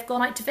team, and they've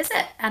gone out to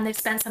visit, and they've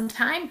spent some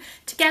time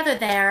together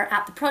there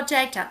at the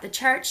project, at the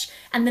church,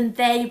 and then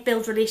they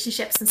build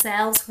relationships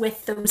themselves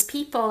with those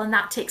people, and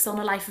that takes on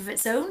a life of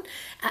its own.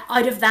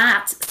 Out of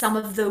that, some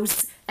of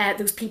those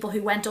people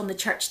who went on the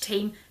church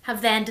team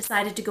have then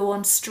decided to go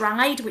on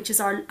Stride, which is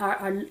our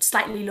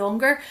slightly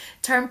longer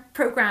term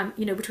program,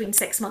 between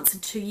 6 months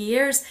and 2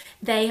 years.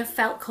 They have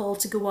felt called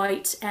to go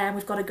out.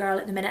 We've got a girl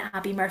at the minute,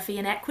 Abby Murphy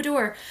in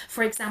Ecuador,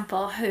 for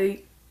example, who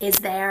is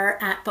there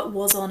but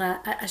was on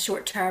a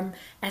short-term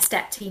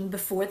step team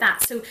before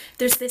that. So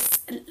there's this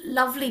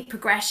lovely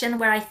progression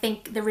where I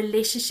think the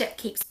relationship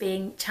keeps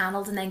being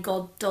channeled, and then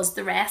God does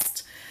the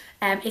rest.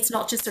 It's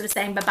not just sort of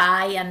saying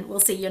bye-bye and we'll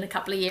see you in a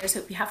couple of years,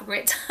 hope you have a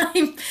great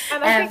time,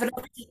 but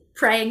obviously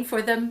praying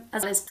for them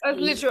as well as that's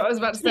literally what I was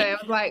about to say. I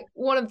was like,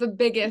 one of the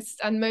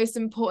biggest and most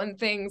important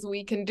things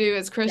we can do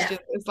as Christians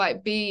is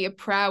like be a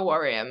prayer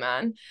warrior,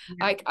 man.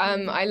 Like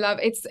I love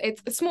it's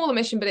a smaller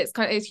mission, but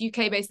it's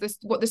UK based.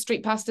 What the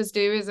street pastors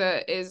do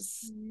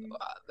is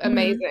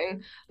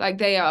amazing. Like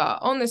they are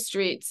on the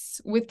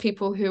streets with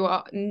people who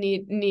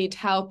need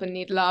help and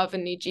need love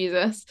and need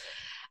Jesus.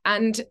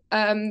 And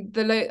I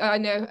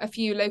know a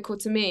few local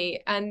to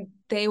me, and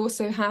they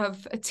also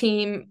have a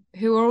team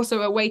who are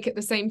also awake at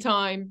the same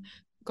time.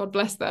 God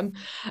bless them,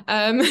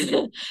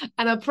 and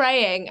are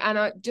praying and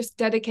are just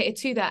dedicated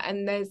to that.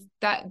 And there's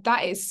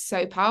that is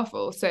so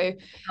powerful. So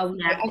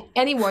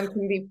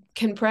anyone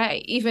can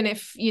pray, even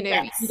if you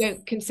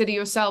don't consider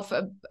yourself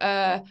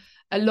a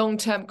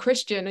long-term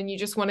Christian and you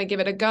just want to give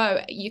it a go.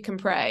 You can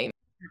pray.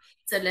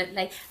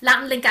 Absolutely.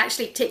 Latin Link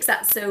actually takes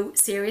that so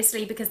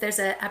seriously, because there's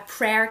a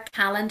prayer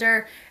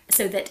calendar,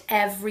 so that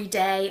every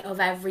day of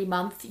every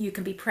month you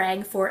can be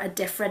praying for a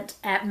different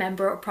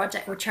member or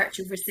project or church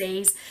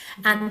overseas.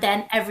 And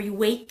then every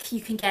week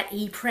you can get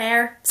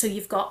e-prayer, so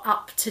you've got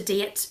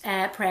up-to-date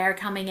prayer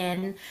coming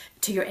in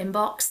to your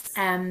inbox,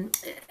 and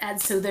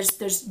so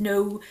there's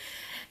no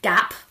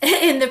gap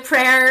in the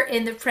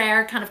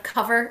prayer kind of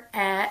cover,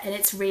 and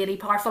it's really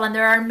powerful. And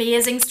there are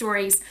amazing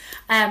stories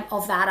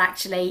of that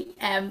actually,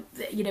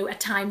 at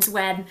times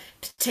when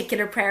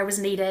particular prayer was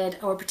needed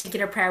or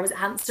particular prayer was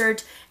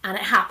answered, and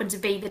it happened to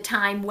be the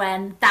time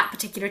when that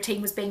particular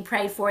team was being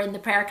prayed for in the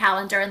prayer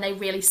calendar, and they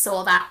really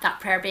saw that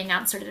prayer being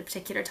answered at a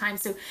particular time.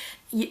 So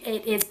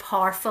it is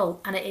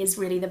powerful, and it is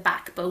really the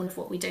backbone of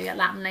what we do at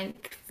Latin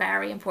Link.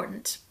 Very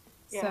important.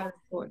 Yeah, so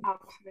important.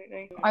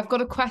 Absolutely. I've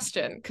got a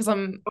question because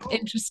I'm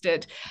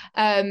interested.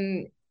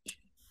 I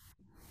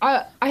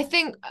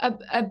think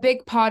a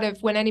big part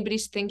of when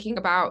anybody's thinking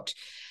about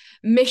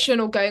mission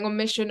or going on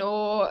mission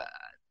or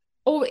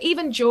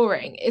even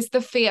during is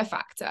the fear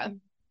factor.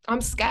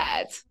 I'm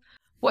scared.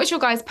 What is your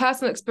guys'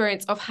 personal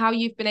experience of how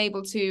you've been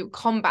able to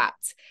combat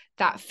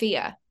that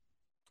fear,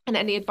 and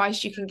any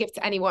advice you can give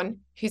to anyone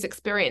who's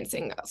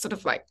experiencing sort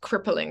of like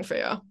crippling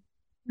fear?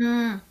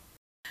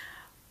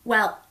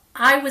 Well,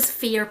 I was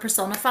fear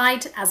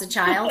personified as a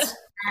child.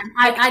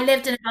 I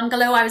lived in a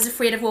bungalow. I was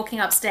afraid of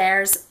walking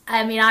upstairs.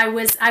 I mean, I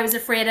was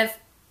afraid of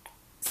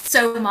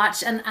so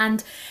much,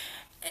 and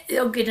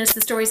oh goodness,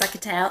 the stories I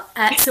could tell.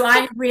 So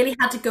I really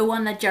had to go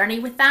on a journey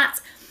with that.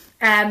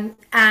 And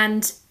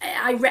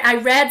I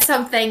read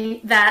something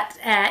that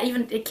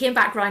even it came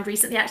back around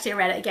recently. Actually, I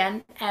read it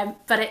again.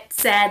 But it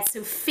said,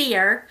 so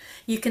fear,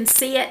 you can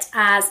see it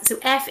as, so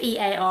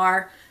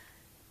FEAR,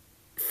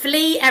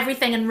 flee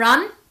everything and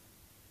run,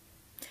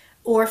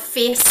 or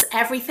face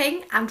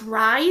everything and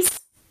rise.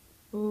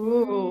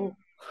 Ooh,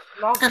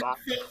 love that.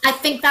 I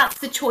think that's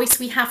the choice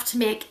we have to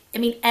make. I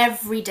mean,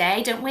 every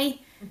day, don't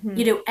we?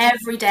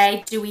 Every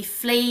day, do we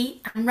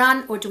flee and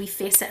run, or do we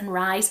face it and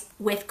rise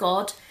with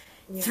God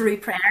through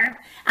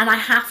prayer? And I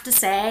have to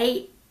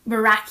say,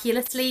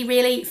 miraculously,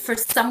 really, for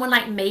someone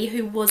like me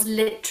who was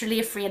literally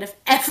afraid of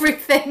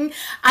everything,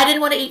 I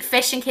didn't want to eat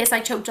fish in case I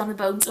choked on the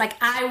bones. Like,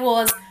 I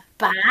was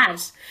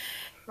bad.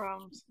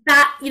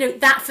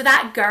 That for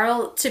that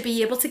girl to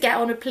be able to get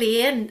on a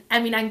plane, I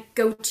mean, and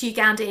go to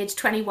Uganda age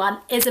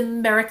 21 is a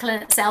miracle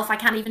in itself. I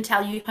can't even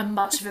tell you how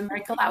much of a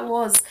miracle that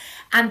was.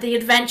 And the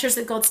adventures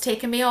that God's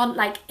taken me on,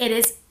 like, it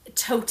is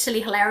totally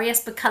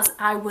hilarious, because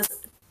I was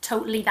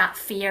totally that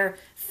fear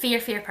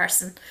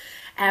person.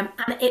 And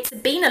it's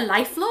been a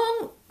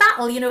lifelong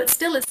battle. It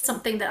still is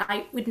something that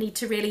I would need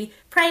to really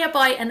pray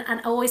about,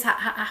 and always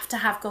have to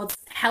have God's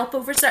help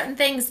over certain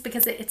things,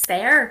 because it's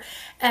there.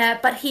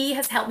 But He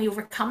has helped me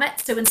overcome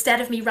it. So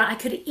instead of me I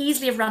could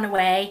easily have run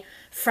away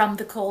from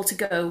the call to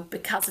go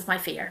because of my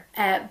fear.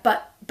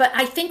 But But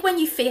I think when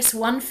you face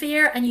one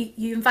fear and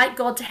you invite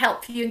God to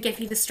help you and give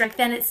you the strength,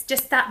 then it's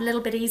just that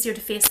little bit easier to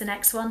face the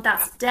next one.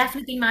 That's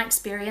definitely been my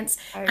experience.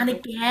 And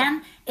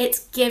again,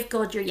 it's give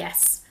God your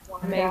yes.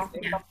 Yeah,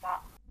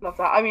 love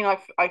that. I mean,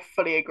 I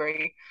fully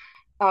agree.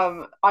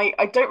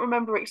 I don't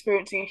remember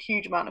experiencing a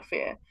huge amount of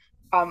fear.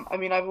 I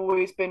mean, I've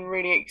always been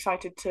really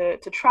excited to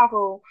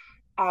travel.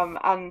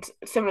 And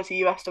similar to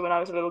you, Esther, when I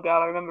was a little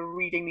girl, I remember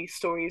reading these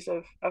stories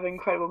of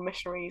incredible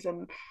missionaries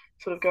and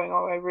sort of going,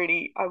 oh,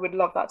 I would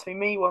love that to be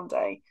me one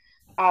day.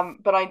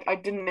 But I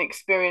didn't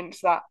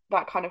experience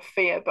that kind of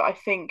fear. But I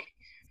think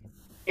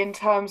in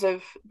terms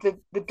of the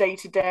day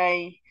to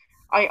day,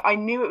 I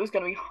knew it was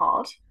going to be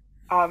hard.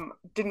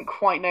 Didn't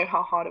quite know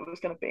how hard it was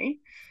going to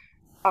be.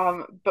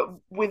 But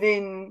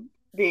within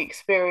the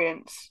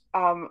experience,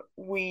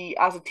 we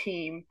as a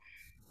team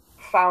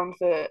found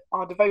that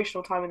our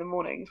devotional time in the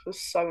mornings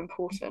was so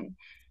important.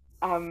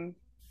 And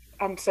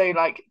so,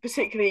 like,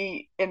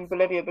 particularly in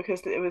Bolivia,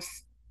 because it was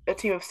a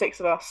team of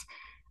 6 of us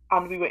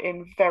and we were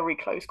in very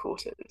close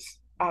quarters.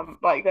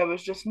 Like, there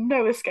was just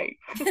no escape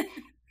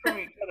from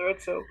each other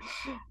at all.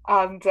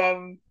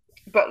 And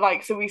but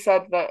like, so we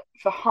said that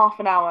for half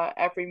an hour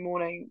every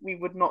morning we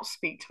would not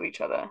speak to each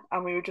other,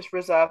 and we would just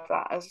reserve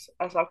that as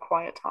our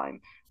quiet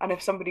time. And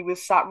if somebody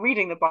was sat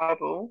reading the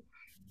Bible,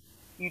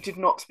 you did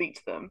not speak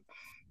to them.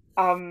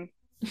 And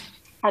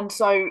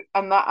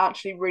that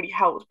actually really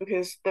helped,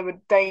 because there were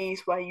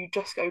days where you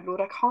just go,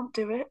 Lord, I can't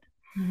do it.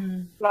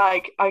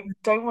 Like, I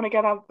don't want to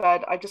get out of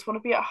bed. I just want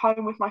to be at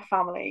home with my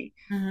family,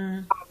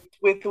 and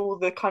with all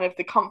the kind of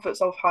the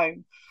comforts of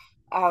home,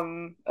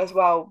 as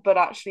well. But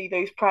actually,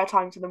 those prayer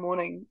times in the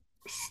morning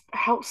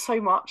help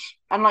so much.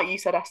 And like you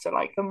said, Esther,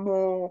 like, the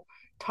more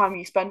time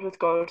you spend with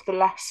God, the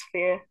less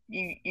fear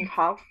you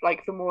have.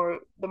 Like, the more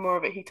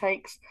of it He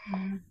takes.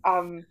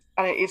 And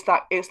it's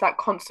that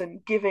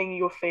constant giving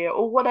your fear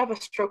or whatever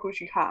struggles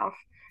you have.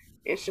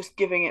 It's just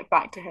giving it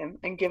back to Him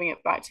and giving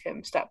it back to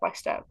Him step by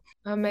step.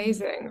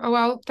 Amazing. Oh,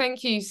 well,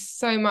 thank you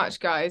so much,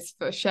 guys,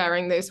 for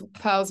sharing those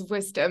pearls of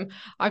wisdom.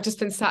 I've just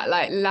been sat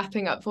like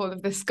lapping up all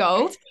of this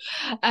gold.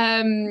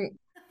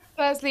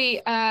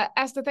 Firstly,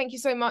 Esther, thank you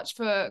so much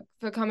for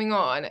coming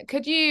on.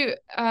 Could you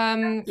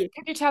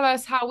tell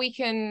us how we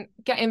can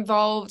get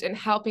involved in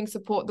helping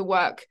support the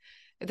work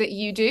that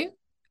you do?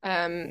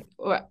 And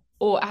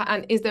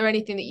is there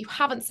anything that you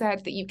haven't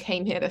said that you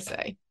came here to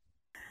say?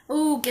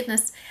 Oh,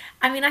 goodness.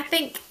 I mean, I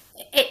think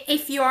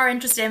if you are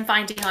interested in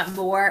finding out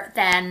more,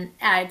 then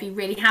I'd be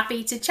really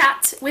happy to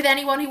chat with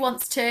anyone who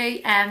wants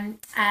to.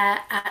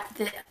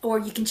 Or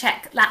you can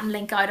check Latin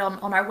Link out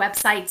on our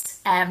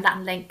website,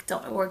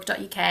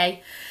 latinlink.org.uk,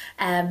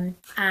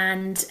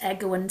 and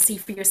go and see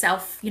for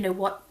yourself,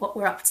 what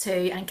we're up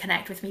to, and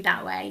connect with me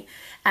that way.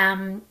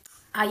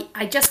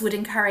 I just would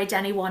encourage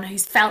anyone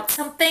who's felt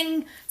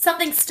something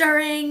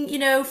stirring,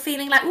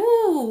 feeling like,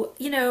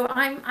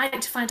 I'd like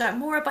to find out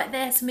more about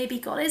this. Maybe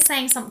God is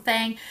saying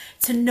something,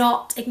 to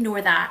not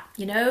ignore that,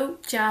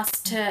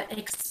 just to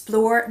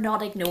explore,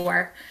 not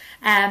ignore.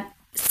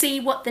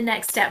 See what the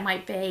next step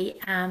might be,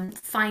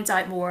 find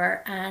out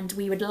more. And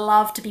we would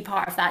love to be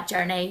part of that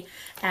journey,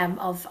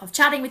 of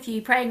chatting with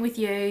you, praying with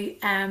you,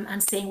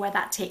 and seeing where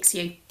that takes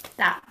you.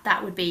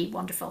 That would be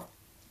wonderful.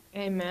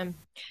 Amen.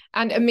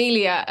 And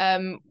Amelia,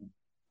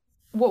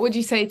 what would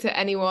you say to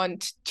anyone,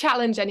 to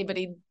challenge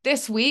anybody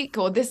this week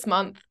or this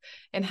month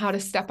in how to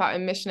step out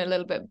in mission a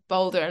little bit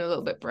bolder and a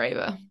little bit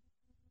braver?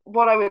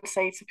 What I would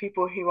say to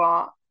people who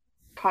are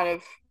kind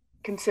of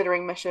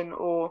considering mission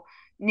or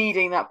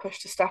needing that push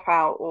to step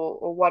out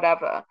or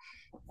whatever,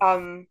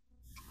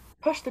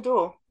 push the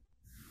door,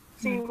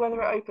 see whether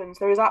it opens.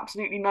 There is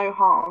absolutely no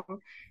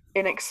harm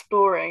in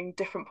exploring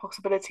different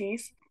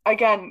possibilities.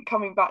 Again,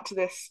 coming back to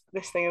this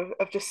thing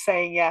of just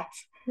saying yes.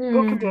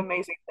 God can do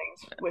amazing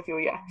things with your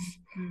yes.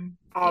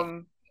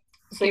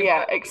 So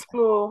yeah,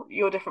 explore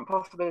your different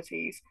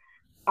possibilities.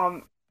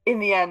 In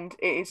the end,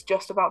 it is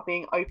just about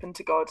being open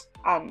to God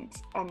and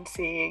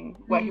seeing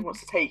where He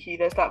wants to take you.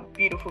 There's that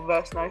beautiful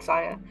verse in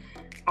Isaiah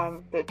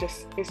that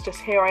just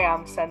here I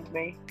am, send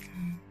me.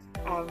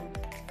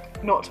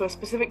 Not to a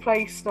specific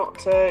place, not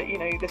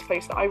to this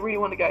place that I really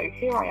want to go.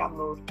 Here I am,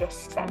 Lord,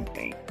 just send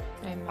me.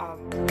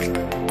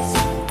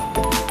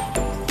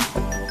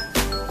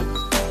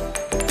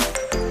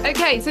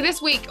 Okay, so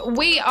this week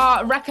we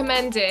are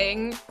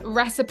recommending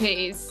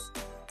recipes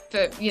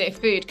for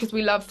food, because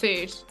we love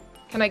food.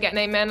 Can I get an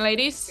amen,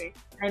 ladies?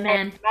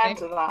 Amen. Amen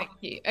to that. Thank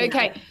you.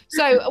 Okay,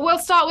 so we'll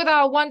start with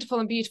our wonderful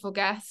and beautiful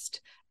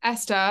guest.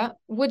 Esther,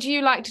 would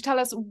you like to tell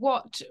us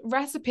what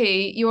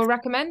recipe you're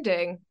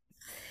recommending?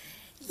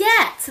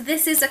 Yeah, so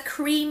this is a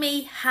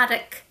creamy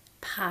haddock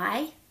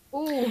pie.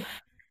 Ooh.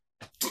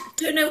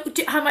 Don't know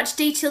how much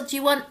detail do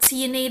you want. So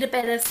you need a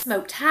bit of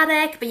smoked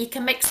haddock, but you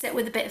can mix it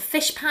with a bit of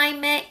fish pie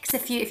mix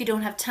if you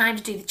don't have time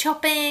to do the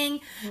chopping.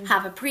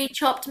 Have a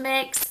pre-chopped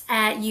mix.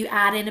 You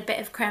add in a bit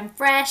of creme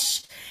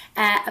fraiche,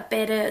 a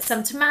bit of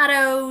some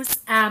tomatoes,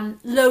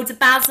 loads of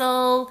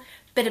basil,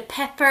 bit of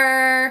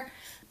pepper,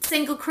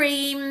 single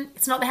cream.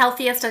 It's not the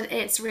healthiest.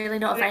 It's really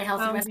not a very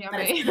healthy recipe,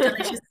 but it's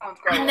delicious. Sounds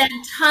great. And then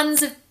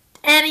tons of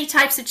any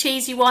types of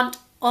cheese you want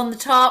on the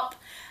top,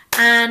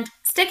 and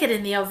stick it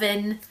in the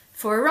oven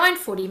for around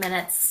 40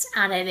 minutes,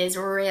 and it is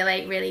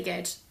really, really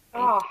good.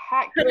 Oh,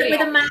 heck. Put it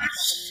with a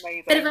mash,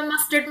 bit of a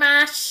mustard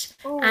mash,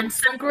 and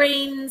some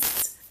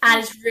greens,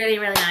 and it's really,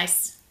 really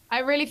nice. I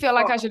really feel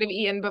like I should have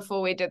eaten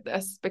before we did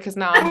this, because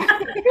now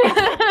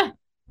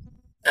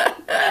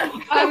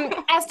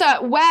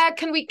Esther, where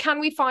can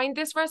we find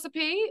this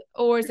recipe,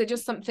 or is it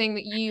just something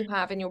that you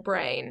have in your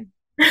brain?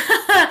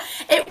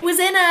 It was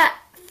in a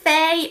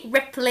Faye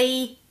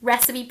Ripley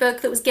recipe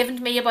book that was given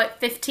to me about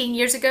 15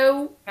 years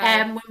ago.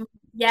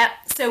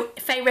 So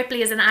Faye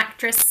Ripley is an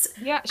actress.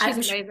 Yeah, she's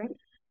amazing.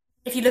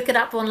 If you look it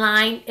up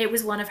online, it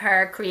was one of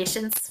her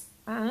creations.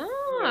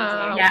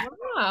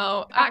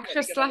 Wow.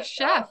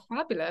 Actress/chef.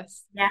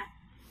 Fabulous. Yeah.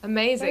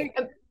 Amazing.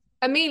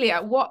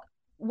 Amelia, what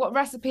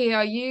recipe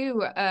are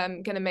you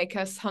gonna make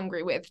us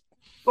hungry with?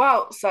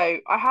 Well, so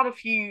I had a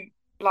few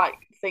like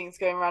things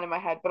going around in my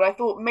head, but I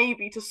thought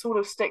maybe to sort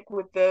of stick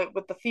with the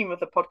theme of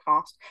the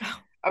podcast,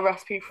 a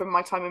recipe from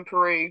my time in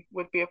Peru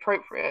would be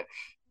appropriate.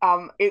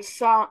 It's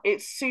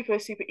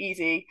super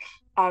easy.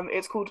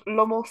 It's called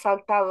lomo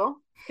saltado.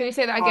 Can you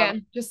say that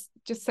again? Just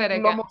say it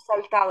again. Lomo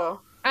saltado.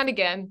 And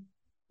again.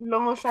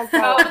 Lomo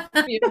saltado.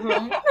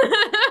 Beautiful.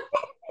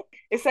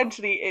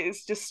 Essentially,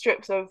 it's just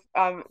strips of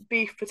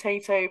beef,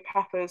 potato,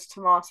 peppers,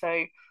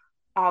 tomato,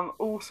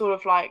 all sort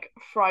of like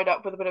fried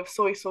up with a bit of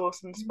soy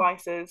sauce and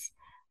spices.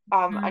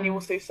 And you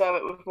also serve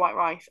it with white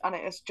rice, and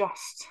it is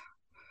just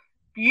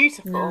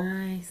beautiful.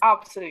 Nice.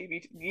 Absolutely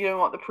beautiful. You know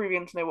what? The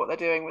Peruvians know what they're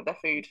doing with their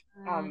food.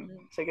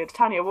 So good.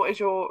 Tanya, what is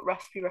your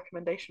recipe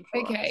recommendation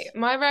for us? Okay,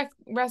 my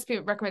recipe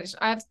recommendation,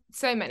 I have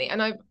so many,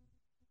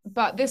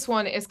 but this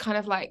one is kind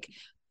of like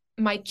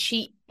my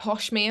cheap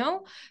posh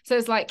meal. So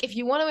it's like, if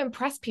you want to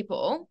impress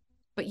people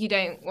but you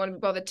don't want to be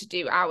bothered to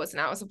do hours and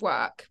hours of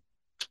work,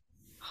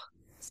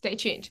 stay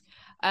tuned.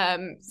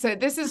 So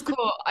this is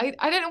called I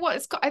don't know what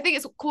it's called. I think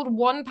it's called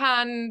one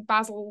pan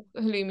basil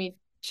halloumi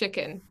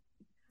chicken.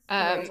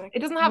 It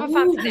doesn't have a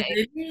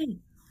fancy name,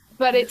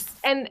 but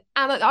and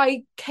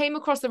I came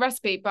across the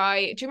recipe do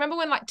you remember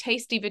when like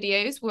tasty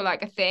videos were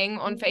like a thing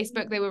on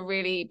Facebook? They were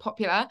really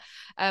popular,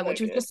 which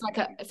was just like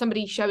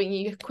somebody showing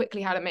you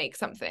quickly how to make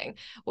something.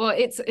 Well,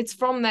 it's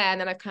from there, and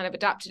then I've kind of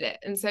adapted it,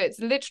 and so it's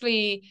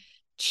literally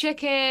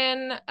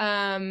chicken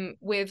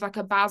with like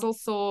a basil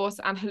sauce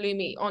and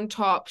halloumi on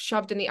top,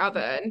 shoved in the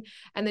oven,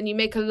 and then you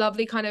make a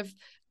lovely kind of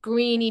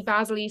greeny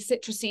basil-y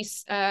citrusy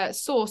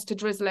sauce to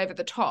drizzle over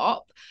the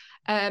top.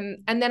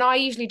 And then I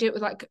usually do it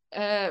with like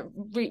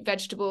root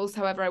vegetables,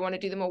 however I want to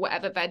do them, or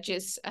whatever veg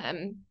is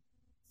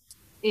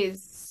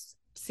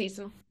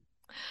seasonal.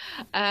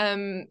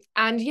 And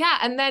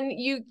then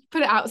you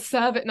put it out,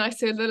 serve it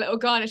nicely with a little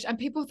garnish, and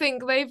people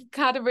think they've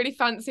had a really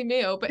fancy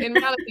meal, but in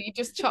reality you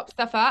just chop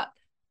stuff up,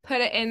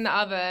 put it in the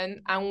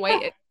oven, and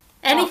wait it.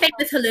 Anything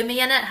with halloumi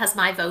in it has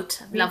my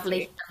vote.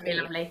 Lovely.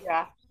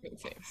 Yeah,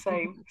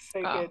 same.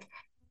 So good.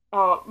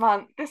 Oh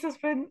man, this has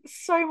been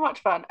so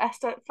much fun.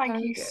 Esther,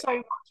 thank you so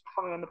much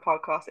for coming on the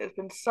podcast. It's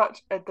been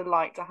such a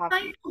delight to have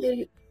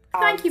you.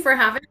 Thank you for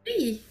having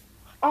me.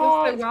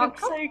 Oh, it's been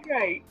so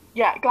great.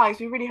 Yeah, guys,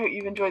 we really hope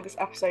you've enjoyed this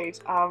episode.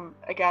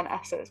 Again,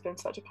 Esther, it's been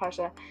such a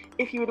pleasure.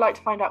 If you would like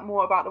to find out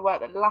more about the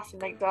work that Latin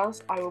Link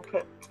does, I will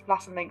put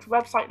Latin Link's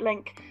website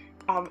link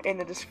in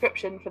the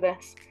description for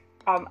this,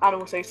 and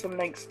also some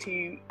links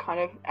to kind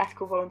of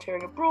ethical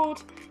volunteering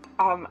abroad,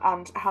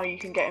 and how you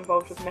can get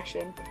involved with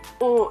Mission,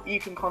 or you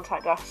can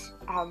contact us,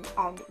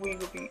 and we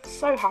will be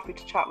so happy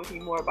to chat with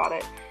you more about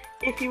it.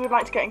 If you would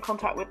like to get in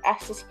contact with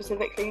Esther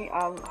specifically,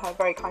 her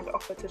very kind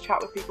offer to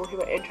chat with people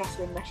who are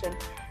interested in Mission,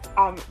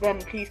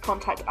 then please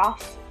contact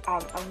us,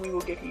 and we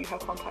will give you her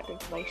contact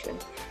information.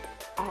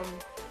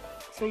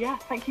 So yeah,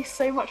 thank you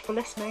so much for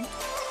listening.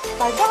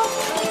 Bye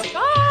bye.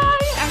 Bye.